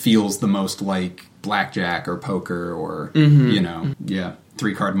one feels the most like blackjack or poker or you know,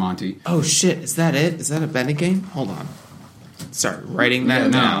 3-card Monty. Oh shit, is that it? Is that a betting game? Hold on. Start writing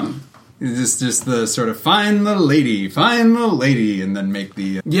that down. It's just the sort of find the lady, and then make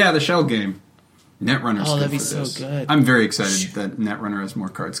the shell game. Netrunner's good that'd be for so this. good. I'm very excited that Netrunner has more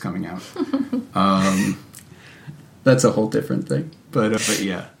cards coming out. That's a whole different thing, but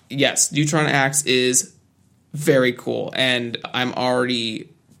yeah. Yes, Neutron Axe is very cool, and I'm already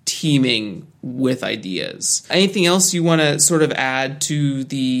teeming with ideas. Anything else you want to sort of add to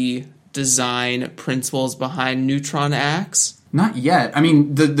the design principles behind Neutron Axe? Not yet. I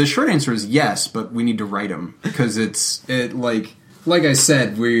mean, the short answer is yes, but we need to write them because like I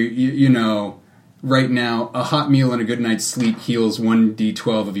said, you know, right now a hot meal and a good night's sleep heals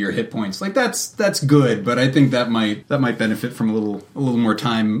 1d12 of your hit points. Like that's good, but I think that might benefit from a little more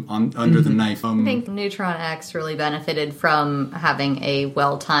time under the knife. I think Neutron X really benefited from having a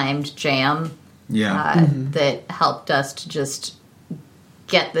well-timed jam. That helped us to just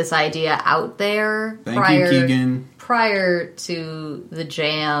get this idea out there. Thank you, Keegan. Prior to the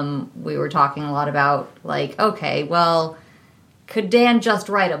jam, we were talking a lot about, like, okay, well, could Dan just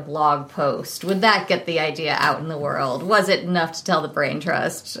write a blog post? Would that get the idea out in the world? Was it enough to tell the Brain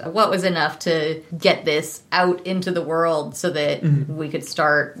Trust? What was enough to get this out into the world so that we could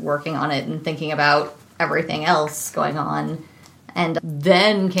start working on it and thinking about everything else going on? And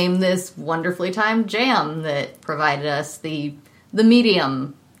then came this wonderfully timed jam that provided us the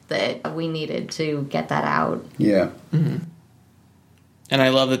medium that we needed to get that out. Yeah. Mm-hmm. And I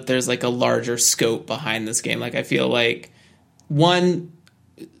love that there's like a larger scope behind this game. Like I feel like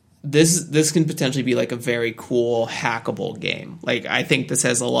this can potentially be like a very cool hackable game. Like I think this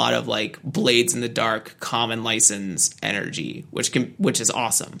has a lot of like Blades in the Dark common license energy, which is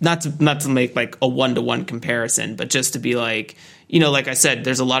awesome. Not to make like a 1-to-1 comparison, but just to be like, you know, like I said,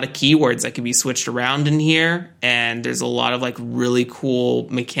 there's a lot of keywords that can be switched around in here, and there's a lot of like really cool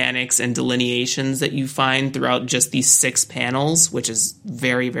mechanics and delineations that you find throughout just these 6 panels, which is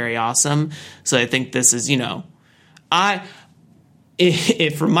very, very awesome. So I think this is, you know,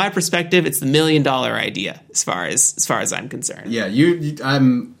 if from my perspective, it's the $1 million idea as far as I'm concerned. Yeah,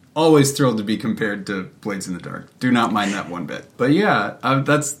 I'm always thrilled to be compared to Blades in the Dark. Do not mind that one bit. But yeah,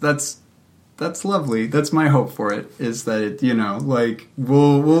 that's lovely. That's my hope for it, is that it, you know, like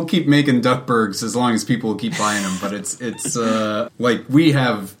we'll keep making Duckburgs as long as people keep buying them. But it's like we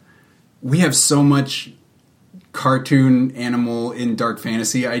have so much cartoon animal in dark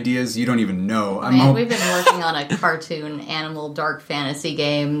fantasy ideas you don't even know. We've been working on a cartoon animal dark fantasy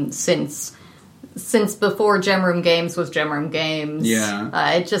game since before Gemroom Games was Gemroom Games.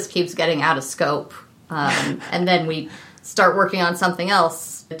 Yeah, it just keeps getting out of scope, and then we start working on something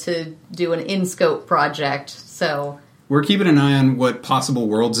else to do an in-scope project. So we're keeping an eye on what Possible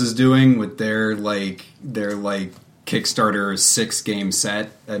Worlds is doing with their Kickstarter 6-game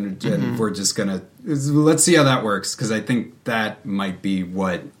set, and we're just gonna let's see how that works, because I think that might be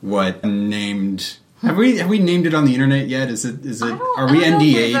what named. Have we named it on the internet yet? Are we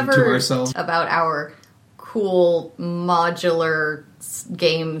NDA'd to ourselves about our cool modular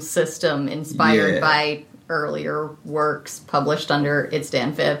game system inspired by earlier works published under It's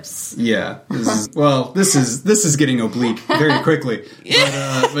Dan Phipps? Yeah, this is getting oblique very quickly.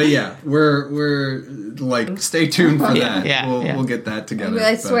 But yeah, we're like, stay tuned for that. We'll get that together.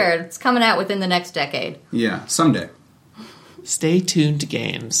 I swear, it's coming out within the next decade. Yeah, someday. Stay tuned to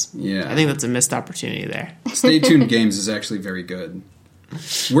games. Yeah. I think that's a missed opportunity there. Stay tuned games is actually very good.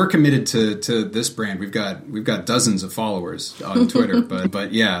 We're committed to this brand. We've got dozens of followers on Twitter,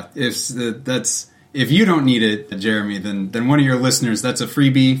 but yeah, if you don't need it, Jeremy, then one of your listeners, that's a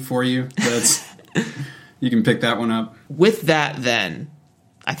freebie for you. That's you can pick that one up. With that, then,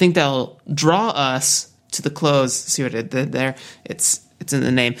 I think that'll draw us to the close. See what I did there? It's in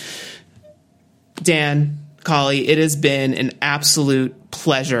the name. Dan, Kali, it has been an absolute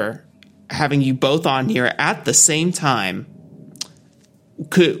pleasure having you both on here at the same time.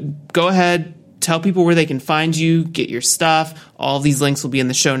 Go ahead, tell people where they can find you, get your stuff. All of these links will be in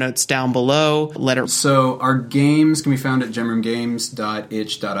the show notes down below. So our games can be found at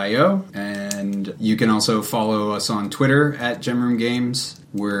gemroomgames.itch.io, and you can also follow us on Twitter at gemroomgames.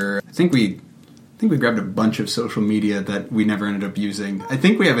 I think we grabbed a bunch of social media that we never ended up using. I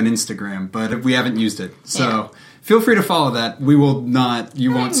think we have an Instagram, but we haven't used it. So feel free to follow that. We will not.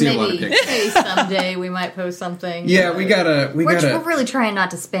 You won't see a lot of pictures. Maybe someday we might post something. Yeah, we're really trying not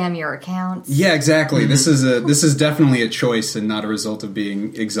to spam your accounts. Yeah, exactly. Mm-hmm. This is definitely a choice and not a result of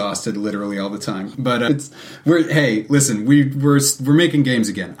being exhausted literally all the time. But we're making games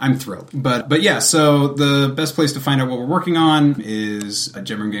again. I'm thrilled. But yeah. So the best place to find out what we're working on is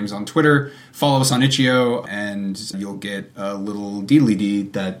Gemroom Games on Twitter. Follow us on Itch.io, and you'll get a little deedly-dee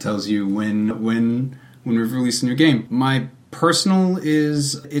that tells you when we've released a new game. My personal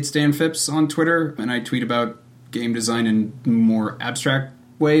is It's Dan Phipps on Twitter, and I tweet about game design in more abstract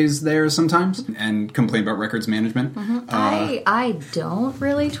ways there sometimes, and complain about records management. Mm-hmm. I don't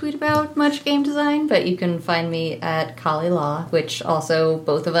really tweet about much game design, but you can find me at Kali Law, which also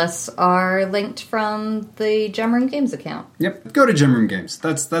both of us are linked from the Gemroom Games account. Yep, go to Gemroom Games.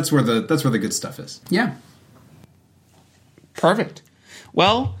 That's where the good stuff is. Yeah. Perfect.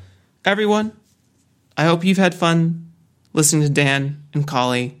 Well, everyone, I hope you've had fun listening to Dan and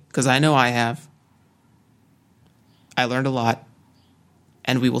Kali, because I know I have. I learned a lot,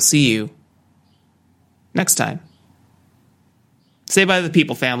 and we will see you next time. Say bye to the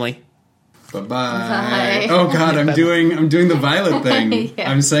people, family. Bye-bye. Bye. Oh God, I'm doing the Violet thing. Yeah.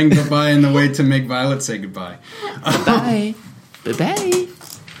 I'm saying bye-bye in the way to make Violet say goodbye. Bye. Bye-bye.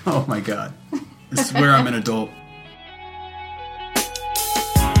 Oh my God. This is where I'm an adult.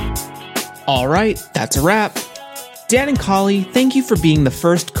 All right, that's a wrap. Dan and Kali, thank you for being the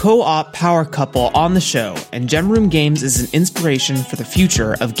first co-op power couple on the show, and Gemroom Games is an inspiration for the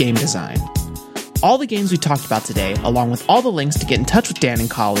future of game design. All the games we talked about today, along with all the links to get in touch with Dan and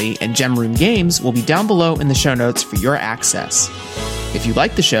Kali and Gemroom Games, will be down below in the show notes for your access. If you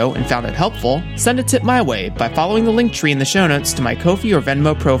liked the show and found it helpful, send a tip my way by following the link tree in the show notes to my Ko-fi or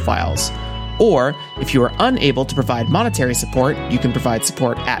Venmo profiles. Or, if you are unable to provide monetary support, you can provide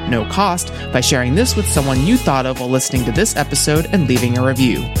support at no cost by sharing this with someone you thought of while listening to this episode and leaving a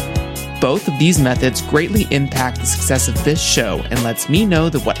review. Both of these methods greatly impact the success of this show and lets me know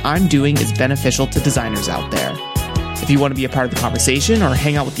that what I'm doing is beneficial to designers out there. If you want to be a part of the conversation or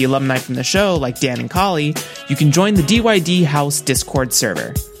hang out with the alumni from the show like Dan and Kali, you can join the DYD House Discord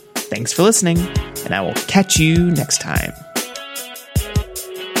server. Thanks for listening, and I will catch you next time.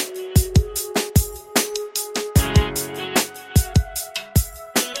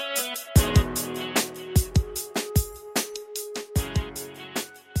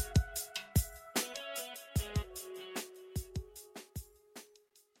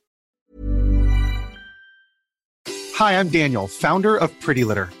 Hi, I'm Daniel, founder of Pretty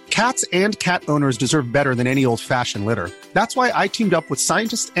Litter. Cats and cat owners deserve better than any old-fashioned litter. That's why I teamed up with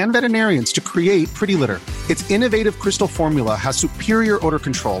scientists and veterinarians to create Pretty Litter. Its innovative crystal formula has superior odor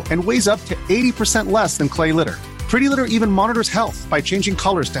control and weighs up to 80% less than clay litter. Pretty Litter even monitors health by changing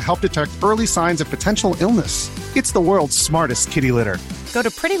colors to help detect early signs of potential illness. It's the world's smartest kitty litter. Go to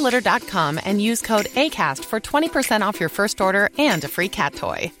prettylitter.com and use code ACAST for 20% off your first order and a free cat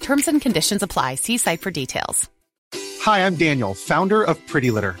toy. Terms and conditions apply. See site for details. Hi, I'm Daniel, founder of Pretty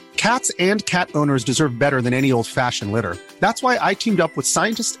Litter. Cats and cat owners deserve better than any old-fashioned litter. That's why I teamed up with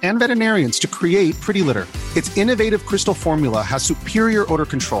scientists and veterinarians to create Pretty Litter. Its innovative crystal formula has superior odor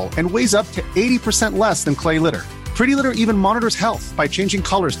control and weighs up to 80% less than clay litter. Pretty Litter even monitors health by changing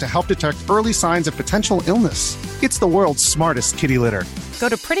colors to help detect early signs of potential illness. It's the world's smartest kitty litter. Go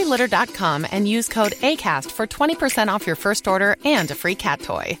to prettylitter.com and use code ACAST for 20% off your first order and a free cat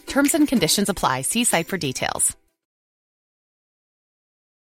toy. Terms and conditions apply. See site for details.